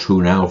folks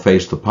who now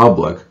face the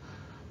public,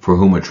 for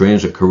whom a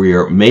transit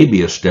career may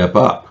be a step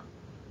up,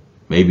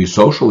 maybe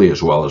socially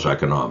as well as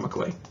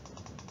economically.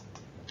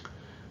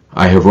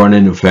 I have run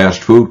into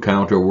fast food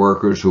counter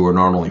workers who are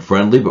not only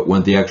friendly but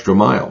went the extra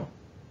mile.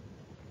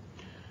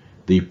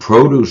 The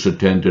produce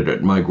attendant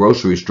at my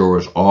grocery store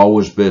is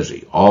always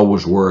busy,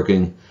 always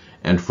working,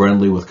 and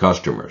friendly with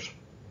customers.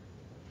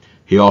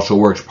 He also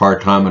works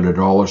part-time at a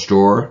dollar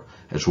store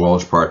as well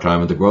as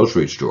part-time at the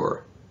grocery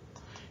store.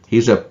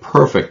 He's a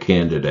perfect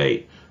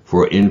candidate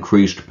for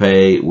increased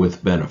pay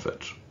with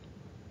benefits.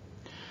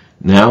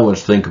 Now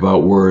let's think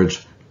about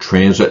words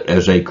transit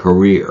as a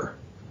career.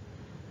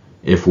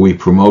 If we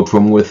promote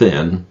from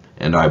within,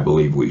 and I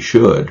believe we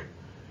should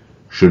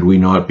we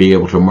not be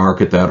able to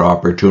market that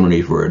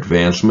opportunity for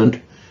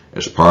advancement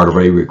as part of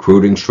a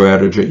recruiting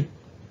strategy?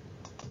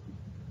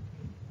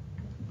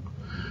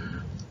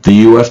 The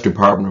U.S.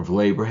 Department of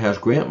Labor has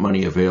grant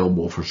money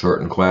available for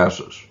certain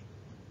classes.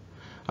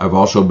 I've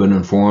also been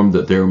informed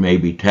that there may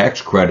be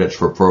tax credits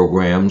for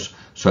programs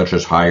such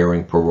as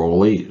hiring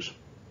parolees.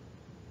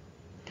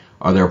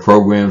 Are there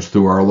programs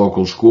through our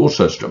local school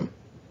system,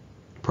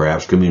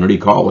 perhaps community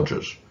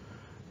colleges,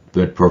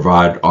 that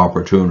provide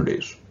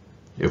opportunities?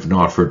 If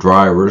not for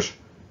drivers,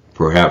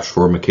 perhaps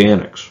for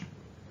mechanics.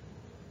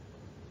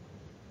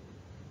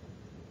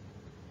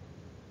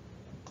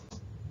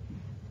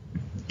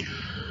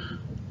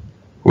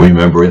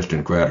 Remember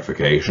instant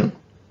gratification?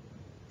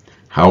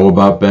 How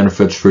about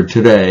benefits for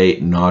today,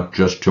 not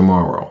just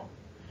tomorrow?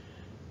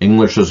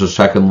 English as a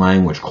second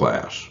language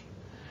class.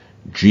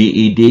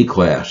 GED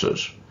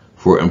classes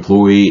for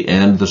employee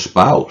and the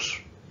spouse.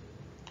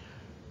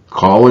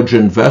 College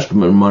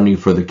investment money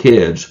for the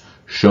kids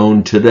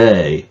shown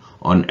today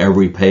on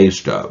every pay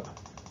stub.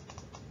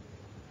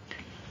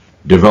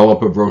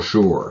 Develop a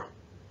brochure,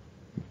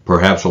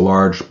 perhaps a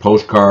large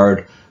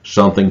postcard,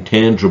 something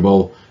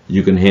tangible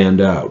you can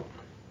hand out.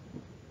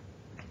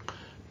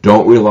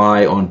 Don't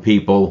rely on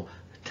people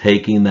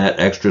taking that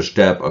extra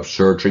step of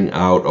searching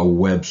out a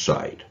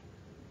website.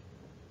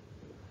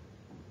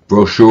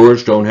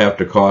 Brochures don't have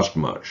to cost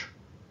much.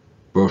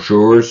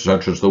 Brochures,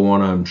 such as the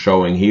one I'm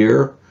showing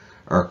here,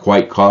 are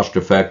quite cost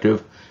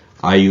effective.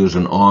 I use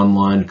an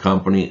online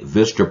company,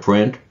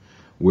 Vistaprint,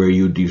 where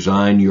you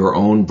design your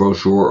own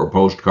brochure or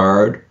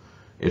postcard.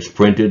 It's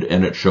printed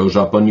and it shows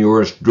up on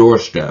your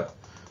doorstep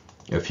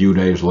a few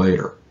days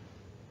later.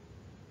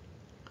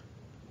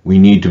 We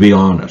need to be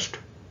honest.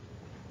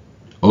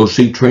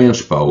 OC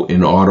Transpo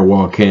in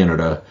Ottawa,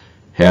 Canada,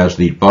 has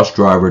the bus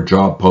driver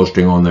job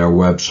posting on their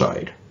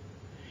website.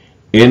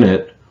 In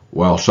it,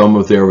 while some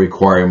of their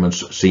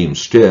requirements seem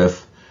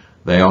stiff,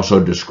 they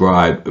also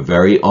describe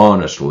very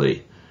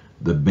honestly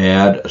the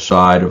bad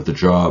side of the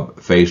job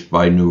faced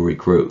by new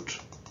recruits.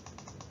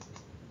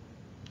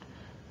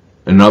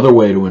 Another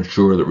way to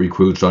ensure that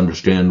recruits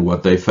understand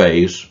what they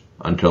face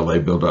until they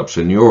build up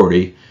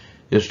seniority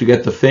is to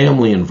get the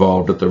family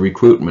involved at the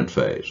recruitment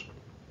phase.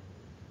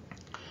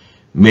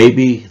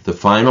 Maybe the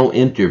final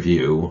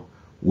interview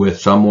with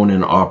someone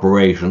in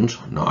operations,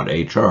 not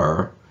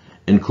HR,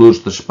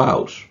 includes the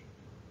spouse.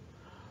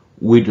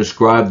 We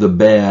describe the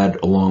bad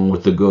along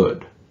with the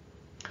good.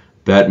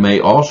 That may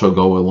also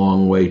go a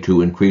long way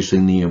to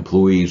increasing the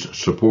employee's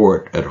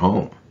support at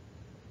home.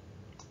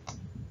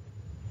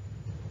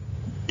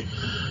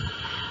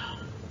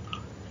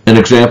 An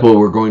example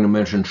we're going to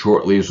mention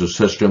shortly is a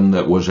system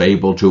that was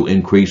able to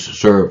increase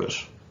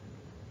service.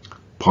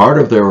 Part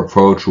of their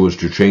approach was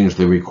to change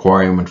the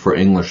requirement for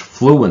English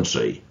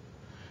fluency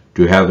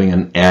to having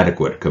an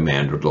adequate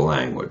command of the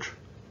language.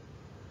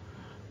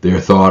 Their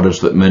thought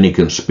is that many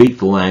can speak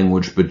the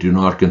language but do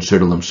not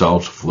consider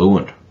themselves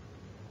fluent.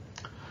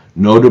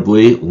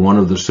 Notably, one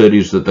of the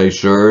cities that they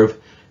serve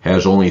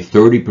has only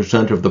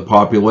 30% of the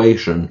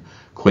population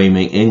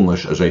claiming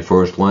English as a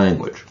first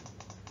language.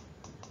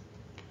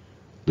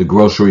 The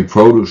grocery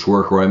produce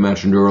worker I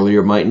mentioned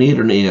earlier might need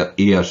an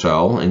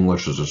ESL,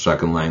 English as a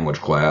second language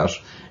class,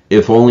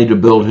 if only to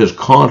build his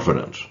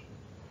confidence,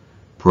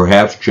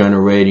 perhaps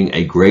generating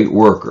a great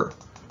worker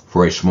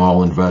for a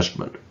small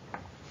investment.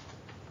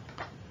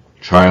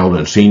 Child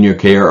and senior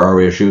care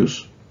are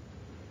issues.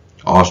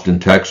 Austin,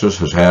 Texas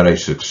has had a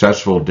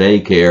successful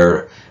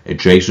daycare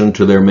adjacent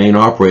to their main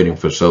operating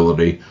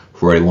facility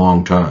for a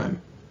long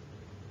time.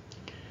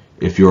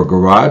 If your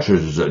garage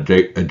is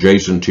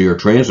adjacent to your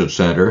transit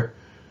center,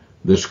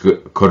 this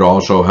could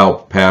also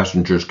help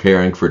passengers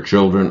caring for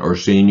children or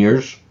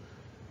seniors,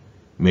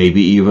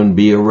 maybe even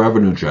be a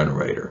revenue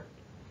generator.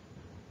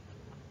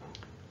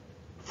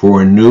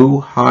 For new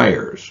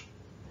hires,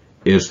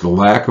 is the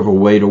lack of a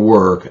way to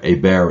work a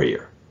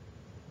barrier?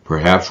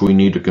 Perhaps we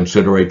need to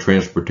consider a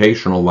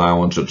transportation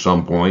allowance at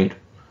some point,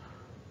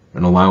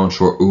 an allowance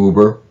for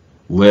Uber,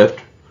 Lyft,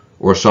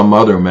 or some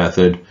other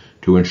method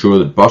to ensure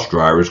that bus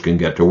drivers can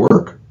get to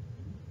work.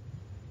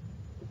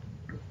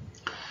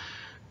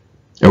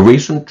 A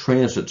recent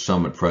Transit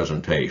Summit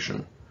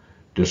presentation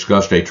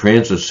discussed a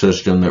transit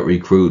system that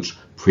recruits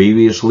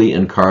previously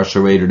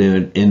incarcerated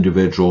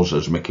individuals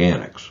as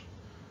mechanics.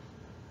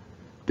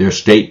 Their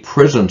state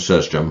prison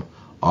system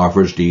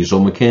offers diesel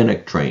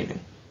mechanic training.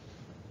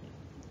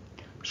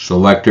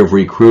 Selective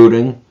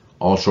recruiting,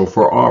 also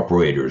for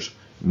operators,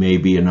 may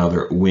be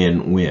another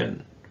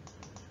win-win.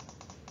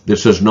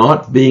 This is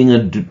not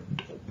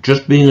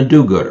just being a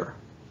do-gooder.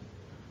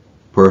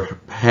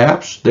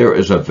 Perhaps there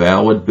is a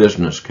valid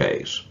business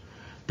case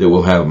that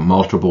will have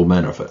multiple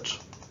benefits.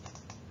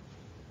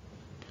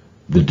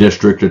 The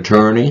district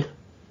attorney,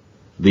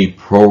 the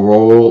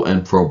parole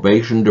and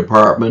probation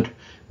department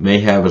may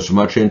have as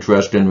much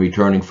interest in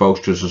returning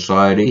folks to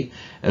society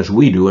as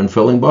we do in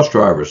filling bus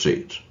driver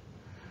seats.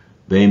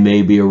 They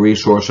may be a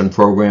resource in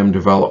program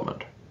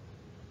development.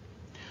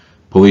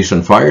 Police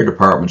and fire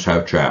departments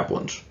have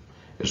chaplains.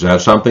 Is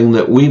that something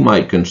that we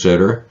might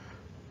consider?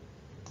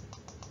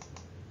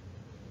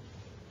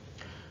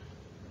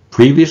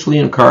 Previously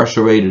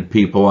incarcerated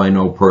people I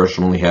know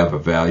personally have a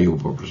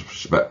valuable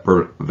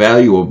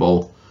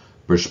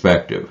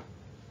perspective.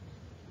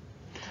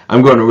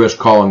 I'm going to risk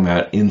calling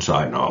that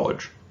inside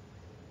knowledge.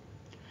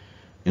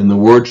 In the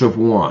words of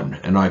one,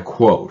 and I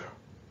quote,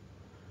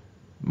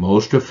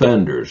 "Most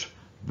offenders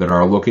that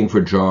are looking for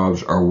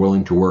jobs are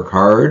willing to work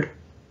hard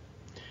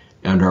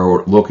and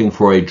are looking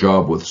for a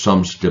job with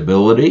some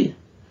stability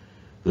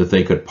that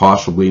they could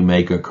possibly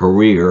make a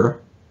career,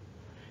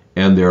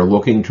 and they're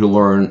looking to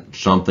learn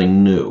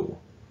something new."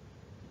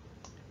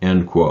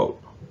 End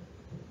quote.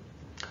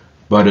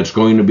 But it's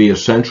going to be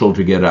essential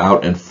to get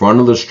out in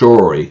front of the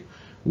story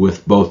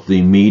with both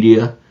the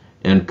media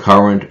and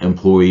current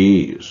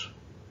employees.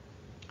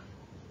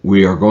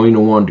 We are going to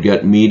want to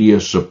get media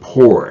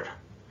support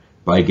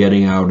by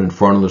getting out in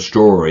front of the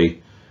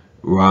story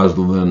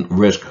rather than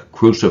risk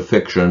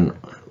crucifixion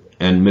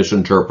and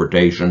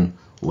misinterpretation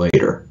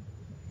later.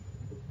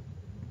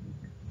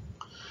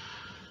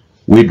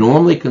 We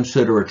normally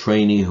consider a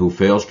trainee who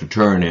fails to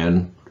turn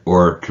in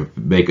or to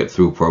make it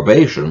through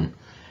probation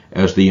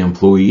as the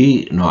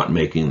employee not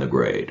making the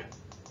grade.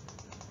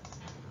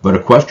 But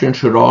a question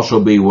should also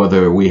be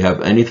whether we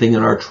have anything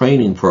in our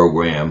training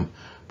program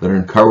that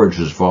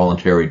encourages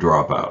voluntary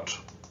dropouts.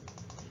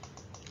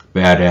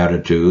 Bad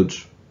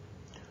attitudes,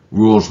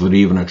 rules that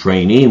even a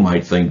trainee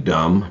might think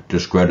dumb,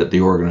 discredit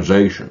the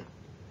organization.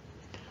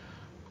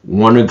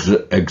 One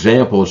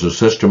example is a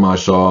system I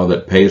saw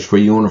that pays for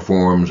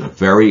uniforms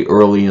very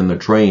early in the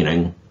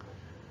training,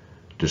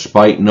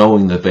 despite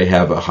knowing that they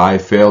have a high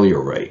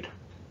failure rate.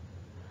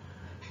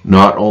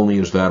 Not only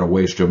is that a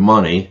waste of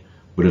money,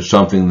 but it's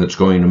something that's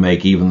going to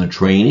make even the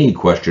trainee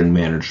question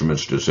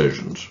management's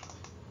decisions.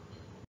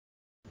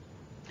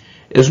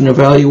 Is an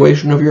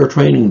evaluation of your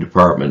training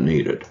department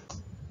needed?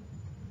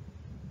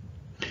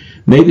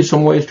 Maybe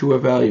some ways to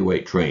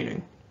evaluate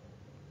training.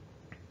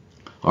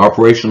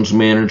 Operations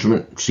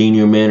management,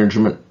 senior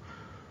management,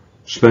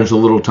 spends a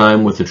little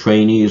time with the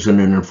trainees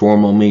in an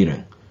informal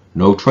meeting.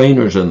 No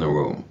trainers in the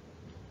room.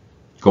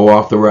 Go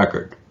off the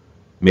record.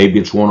 Maybe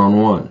it's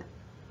one-on-one.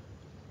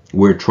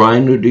 We're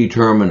trying to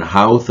determine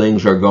how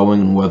things are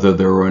going and whether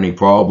there are any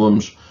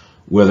problems,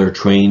 whether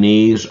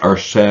trainees are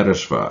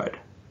satisfied.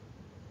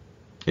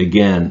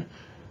 Again,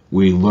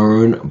 we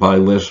learn by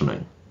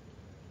listening.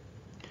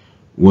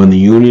 When the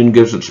union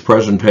gives its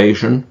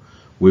presentation,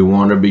 we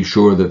want to be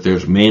sure that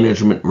there's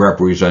management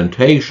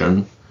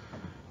representation,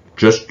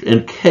 just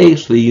in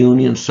case the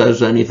union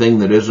says anything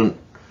that isn't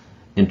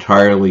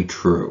entirely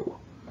true.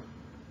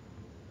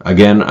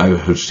 Again, I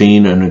have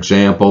seen an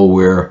example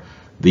where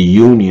the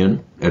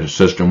union, at a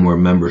system where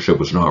membership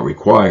was not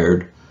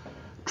required,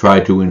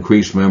 tried to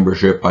increase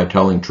membership by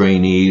telling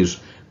trainees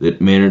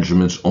that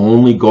management's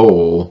only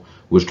goal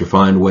was to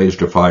find ways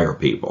to fire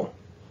people.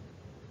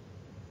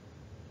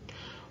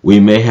 We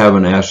may have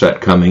an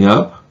asset coming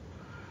up.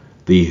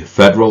 The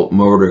Federal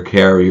Motor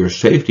Carrier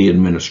Safety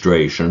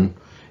Administration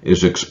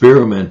is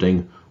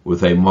experimenting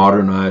with a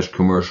modernized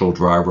commercial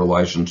driver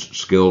license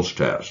skills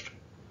test,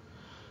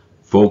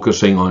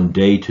 focusing on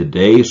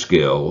day-to-day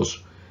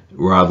skills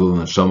rather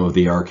than some of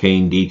the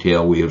arcane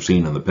detail we have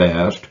seen in the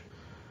past.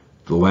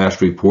 The last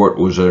report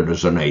was that it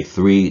is in a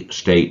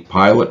 3-state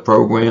pilot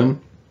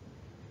program.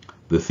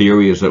 The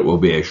theory is that it will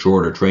be a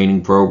shorter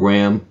training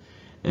program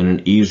and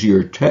an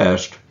easier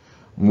test,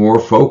 more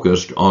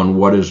focused on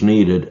what is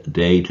needed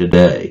day to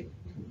day.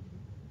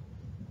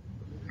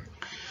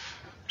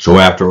 So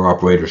after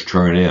operators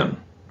turn in,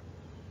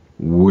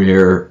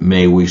 where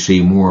may we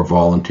see more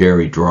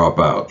voluntary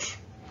dropouts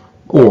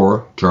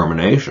or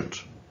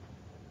terminations?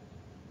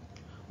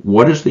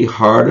 What is the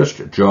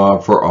hardest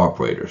job for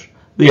operators?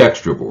 The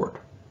extra board.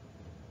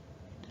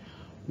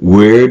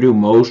 Where do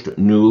most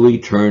newly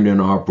turned in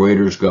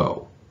operators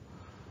go?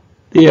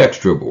 The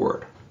extra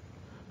board.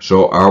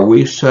 So are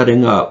we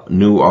setting up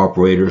new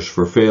operators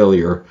for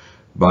failure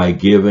by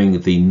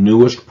giving the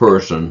newest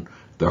person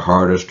the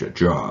hardest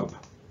job?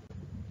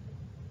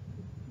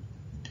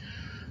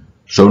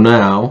 So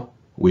now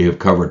we have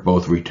covered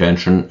both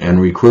retention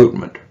and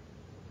recruitment.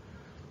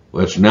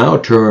 Let's now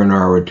turn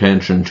our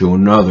attention to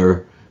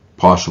another,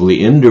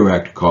 possibly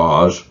indirect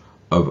cause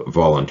of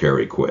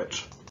voluntary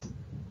quits.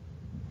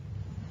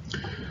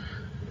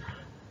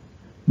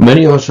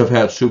 Many of us have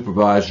had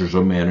supervisors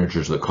or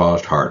managers that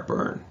caused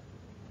heartburn.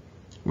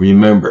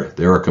 Remember,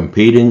 there are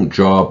competing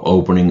job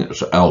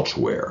openings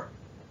elsewhere.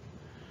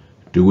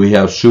 Do we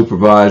have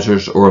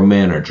supervisors or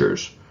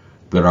managers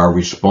that are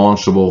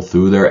responsible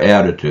through their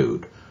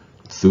attitude,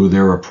 through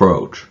their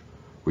approach,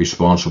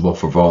 responsible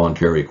for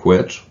voluntary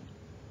quits?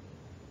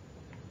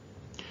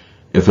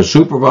 If a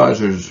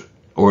supervisor's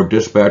or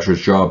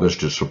dispatcher's job is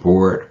to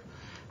support,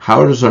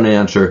 how does an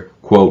answer,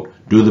 quote,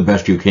 do the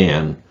best you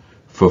can,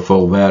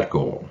 fulfill that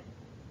goal?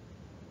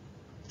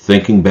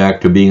 Thinking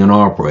back to being an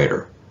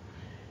operator,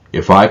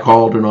 if I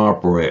called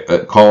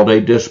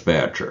a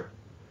dispatcher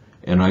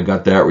and I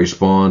got that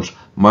response,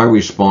 my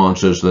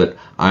response is that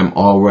I'm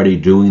already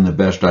doing the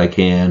best I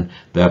can.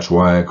 That's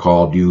why I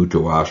called you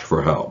to ask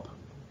for help.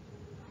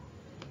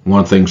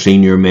 One thing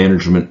senior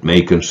management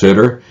may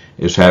consider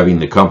is having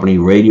the company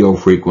radio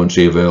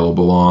frequency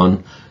available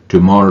on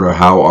to monitor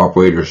how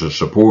operators are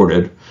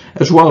supported,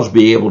 as well as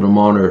be able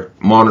to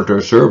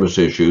monitor service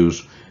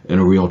issues in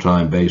a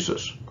real-time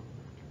basis.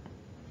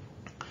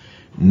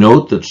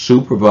 Note that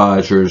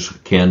supervisors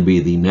can be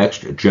the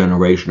next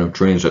generation of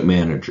transit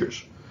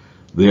managers.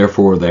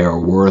 Therefore, they are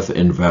worth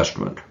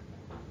investment.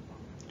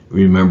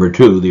 Remember,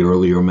 too, the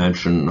earlier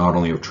mention not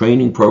only of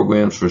training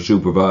programs for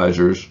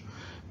supervisors,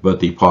 but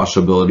the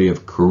possibility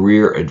of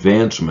career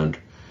advancement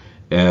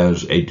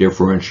as a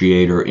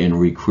differentiator in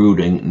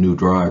recruiting new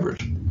drivers.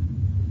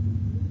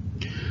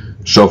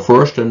 So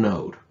first a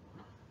note,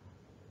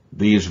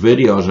 these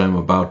videos I'm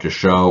about to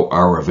show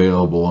are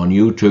available on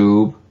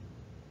YouTube.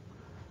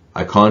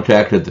 I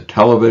contacted the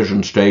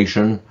television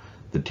station.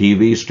 The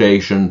TV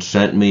station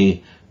sent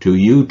me to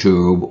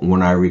YouTube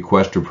when I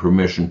requested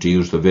permission to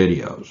use the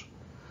videos.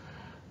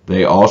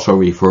 They also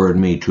referred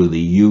me to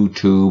the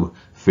YouTube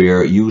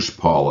Fair Use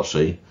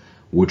Policy,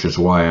 which is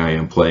why I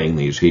am playing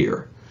these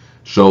here.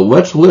 So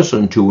let's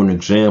listen to an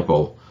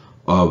example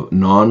of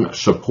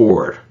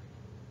non-support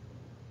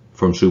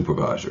from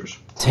supervisors.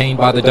 Obtained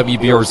by the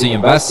WBRZ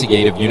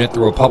investigative unit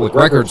through a public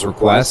records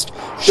request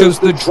shows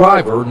the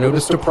driver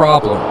noticed a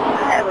problem.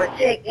 I have a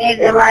check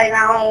engine light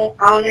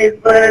on this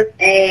bus,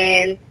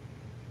 and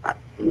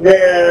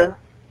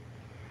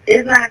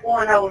it's not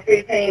going over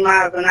 15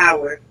 miles an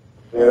hour.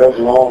 Yeah, that's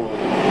normal.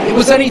 It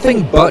was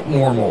anything but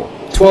normal.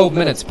 12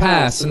 minutes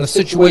passed and the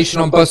situation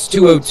on bus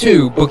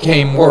 202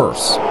 became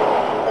worse.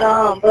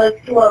 Bus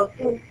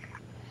 202.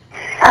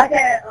 I've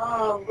had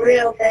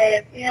real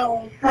bad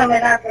fumes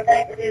coming out the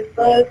back of this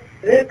bus.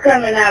 It's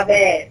coming out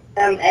bad.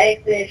 I'm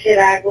asking, should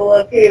I go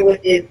up here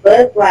with this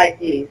bus like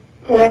this?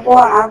 24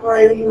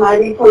 operators, you might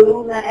be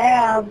polluting the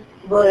air,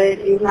 but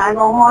it's not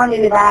going to harm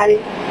anybody.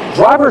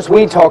 Drivers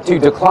we talked to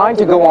declined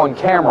to go on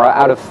camera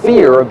out of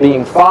fear of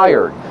being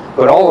fired,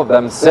 but all of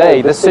them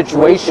say the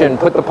situation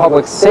put the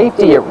public's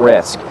safety at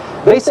risk.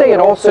 They say it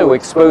also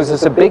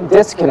exposes a big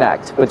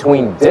disconnect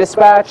between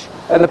dispatch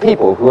and the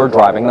people who are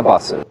driving the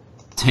buses.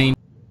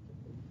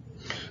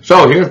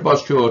 So here's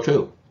bus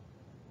 202.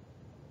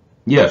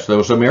 Yes, there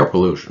was some air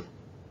pollution.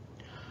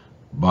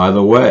 By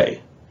the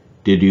way,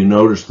 did you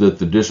notice that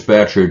the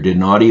dispatcher did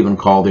not even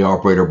call the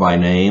operator by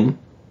name,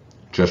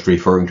 just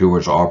referring to her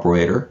as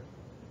operator?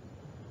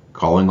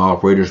 Calling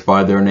operators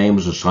by their name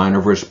is a sign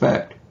of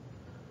respect.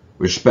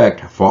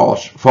 Respect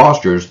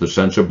fosters the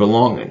sense of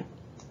belonging.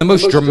 The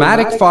most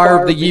dramatic fire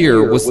of the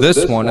year was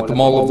this one at the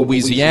Mall of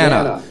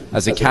Louisiana,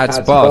 as a CATS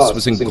bus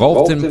was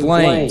engulfed in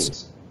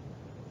flames.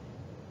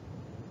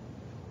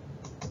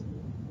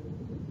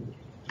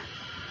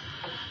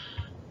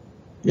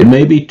 It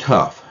may be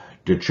tough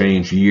to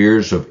change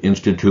years of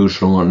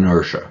institutional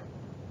inertia.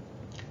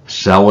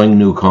 Selling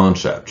new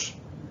concepts,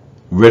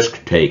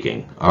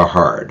 risk-taking are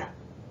hard.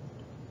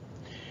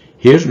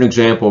 Here's an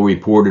example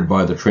reported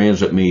by the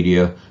transit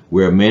media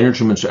where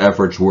management's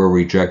efforts were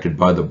rejected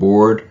by the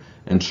board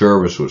and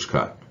service was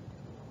cut.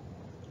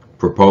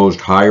 Proposed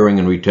hiring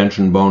and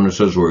retention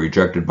bonuses were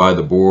rejected by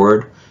the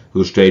board,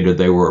 who stated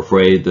they were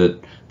afraid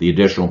that the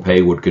additional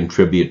pay would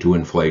contribute to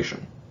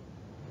inflation.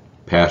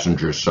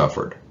 Passengers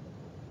suffered.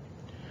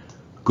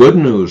 Good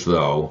news,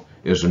 though,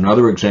 is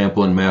another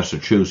example in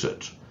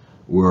Massachusetts,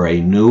 where a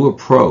new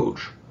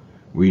approach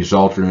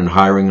resulted in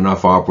hiring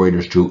enough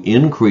operators to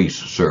increase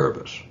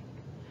service,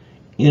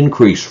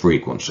 increase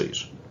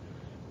frequencies,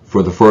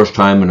 for the first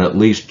time in at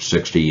least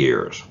 60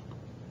 years.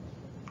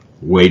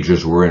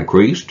 Wages were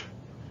increased,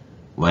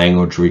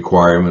 language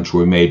requirements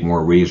were made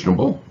more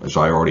reasonable, as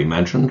I already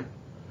mentioned.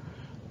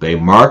 They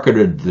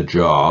marketed the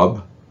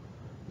job,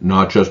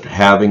 not just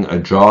having a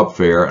job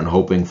fair and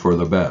hoping for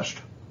the best.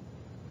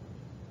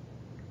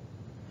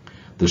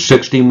 The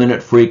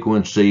 60-minute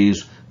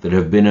frequencies that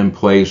have been in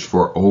place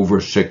for over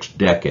 6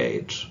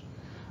 decades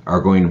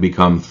are going to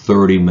become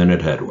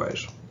 30-minute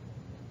headways.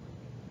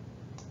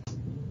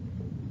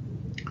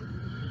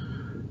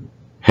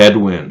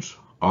 Headwinds,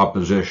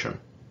 opposition.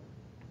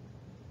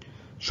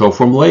 So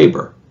from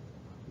labor,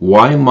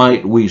 why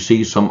might we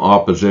see some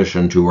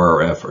opposition to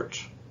our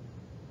efforts?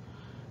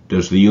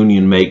 Does the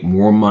union make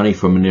more money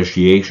from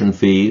initiation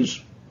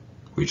fees,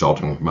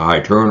 resulting from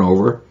high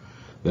turnover,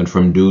 than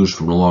from dues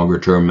from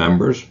longer-term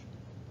members?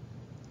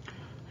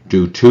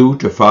 Do 2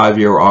 to 5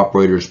 year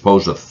operators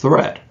pose a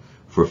threat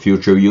for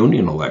future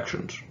union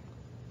elections?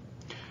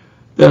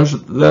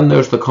 Then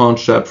there's the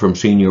concept from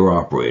senior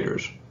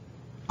operators.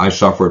 I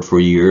suffered for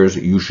years,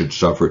 you should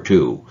suffer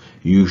too.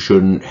 You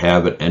shouldn't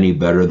have it any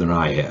better than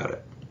I had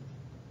it.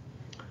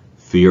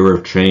 Fear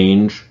of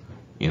change,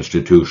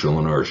 institutional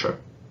inertia.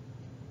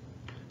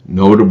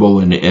 Notable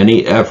in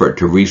any effort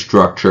to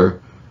restructure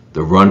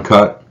the run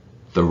cut,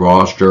 the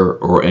roster,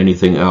 or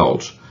anything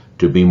else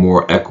to be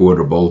more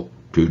equitable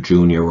to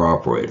junior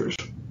operators.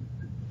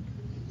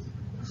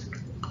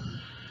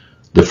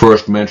 The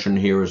first mention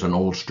here is an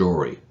old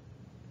story.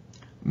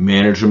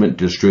 Management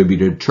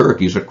distributed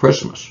turkeys at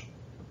Christmas.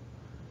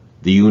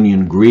 The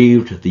union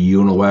grieved the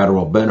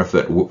unilateral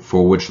benefit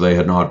for which they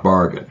had not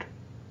bargained.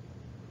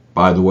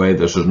 By the way,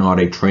 this is not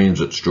a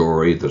transit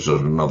story, this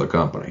is another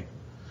company.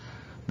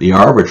 The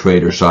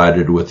arbitrator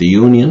sided with the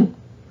union.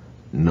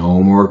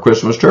 No more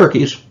Christmas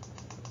turkeys.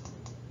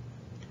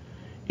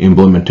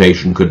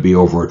 Implementation could be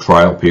over a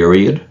trial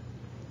period,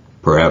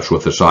 perhaps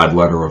with a side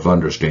letter of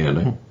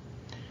understanding.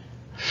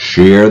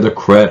 Share the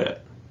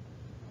credit.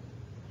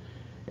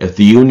 If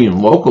the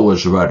union local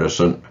is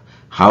reticent,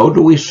 how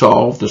do we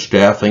solve the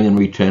staffing and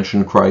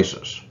retention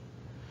crisis?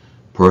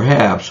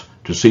 Perhaps,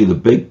 to see the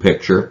big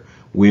picture,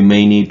 we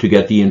may need to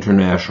get the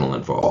international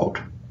involved.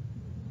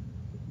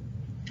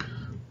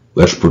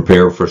 Let's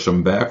prepare for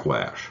some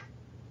backlash.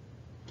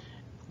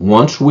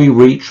 Once we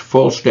reach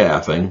full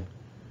staffing,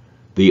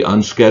 the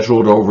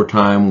unscheduled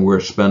overtime we're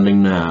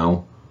spending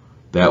now,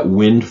 that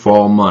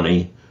windfall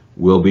money,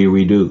 will be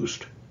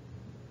reduced.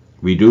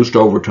 Reduced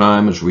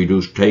overtime is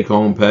reduced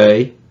take-home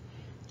pay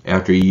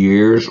after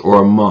years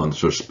or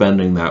months of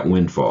spending that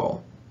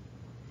windfall.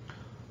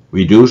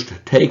 Reduced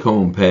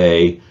take-home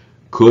pay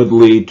could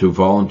lead to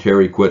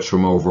voluntary quits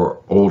from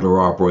older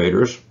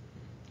operators,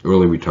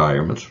 early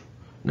retirements,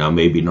 now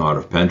maybe not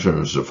if pension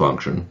is a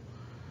function.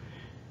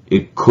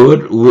 It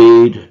could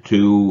lead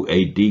to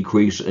a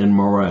decrease in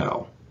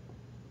morale.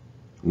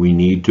 We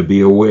need to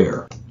be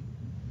aware.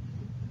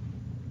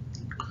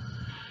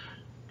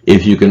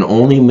 If you can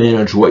only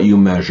manage what you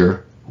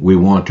measure, we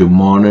want to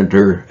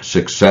monitor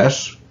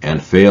success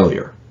and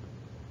failure.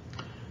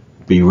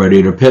 Be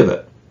ready to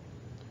pivot.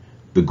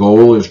 The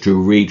goal is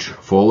to reach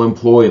full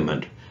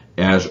employment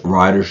as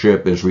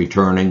ridership is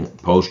returning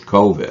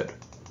post-COVID.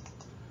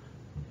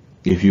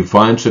 If you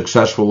find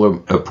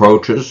successful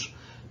approaches,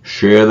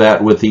 share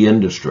that with the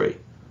industry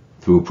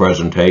through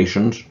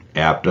presentations,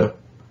 APTA,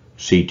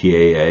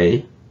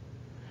 CTAA,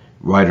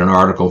 write an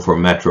article for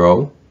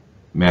Metro,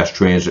 Mass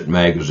Transit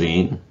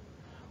Magazine,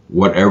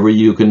 whatever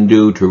you can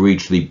do to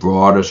reach the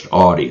broadest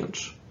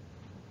audience.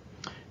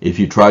 If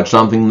you tried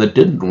something that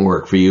didn't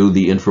work for you,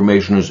 the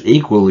information is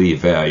equally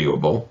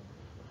valuable,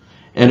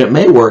 and it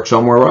may work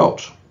somewhere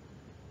else.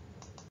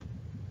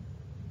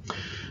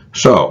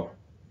 So,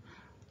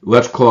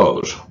 let's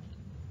close.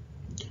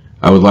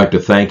 I would like to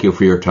thank you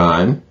for your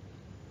time.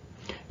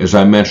 As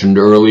I mentioned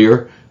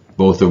earlier,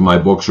 both of my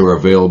books are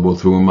available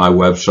through my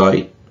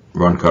website,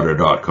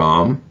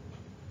 runcutter.com.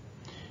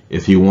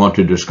 If you want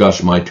to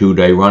discuss my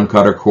 2-day Run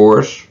Cutter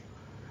course,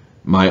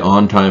 my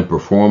on-time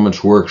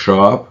performance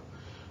workshop,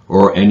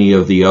 or any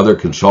of the other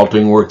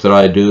consulting work that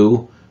I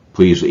do,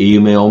 please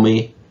email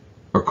me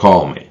or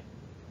call me.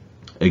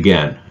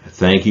 Again,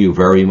 thank you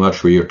very much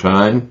for your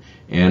time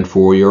and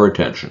for your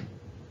attention.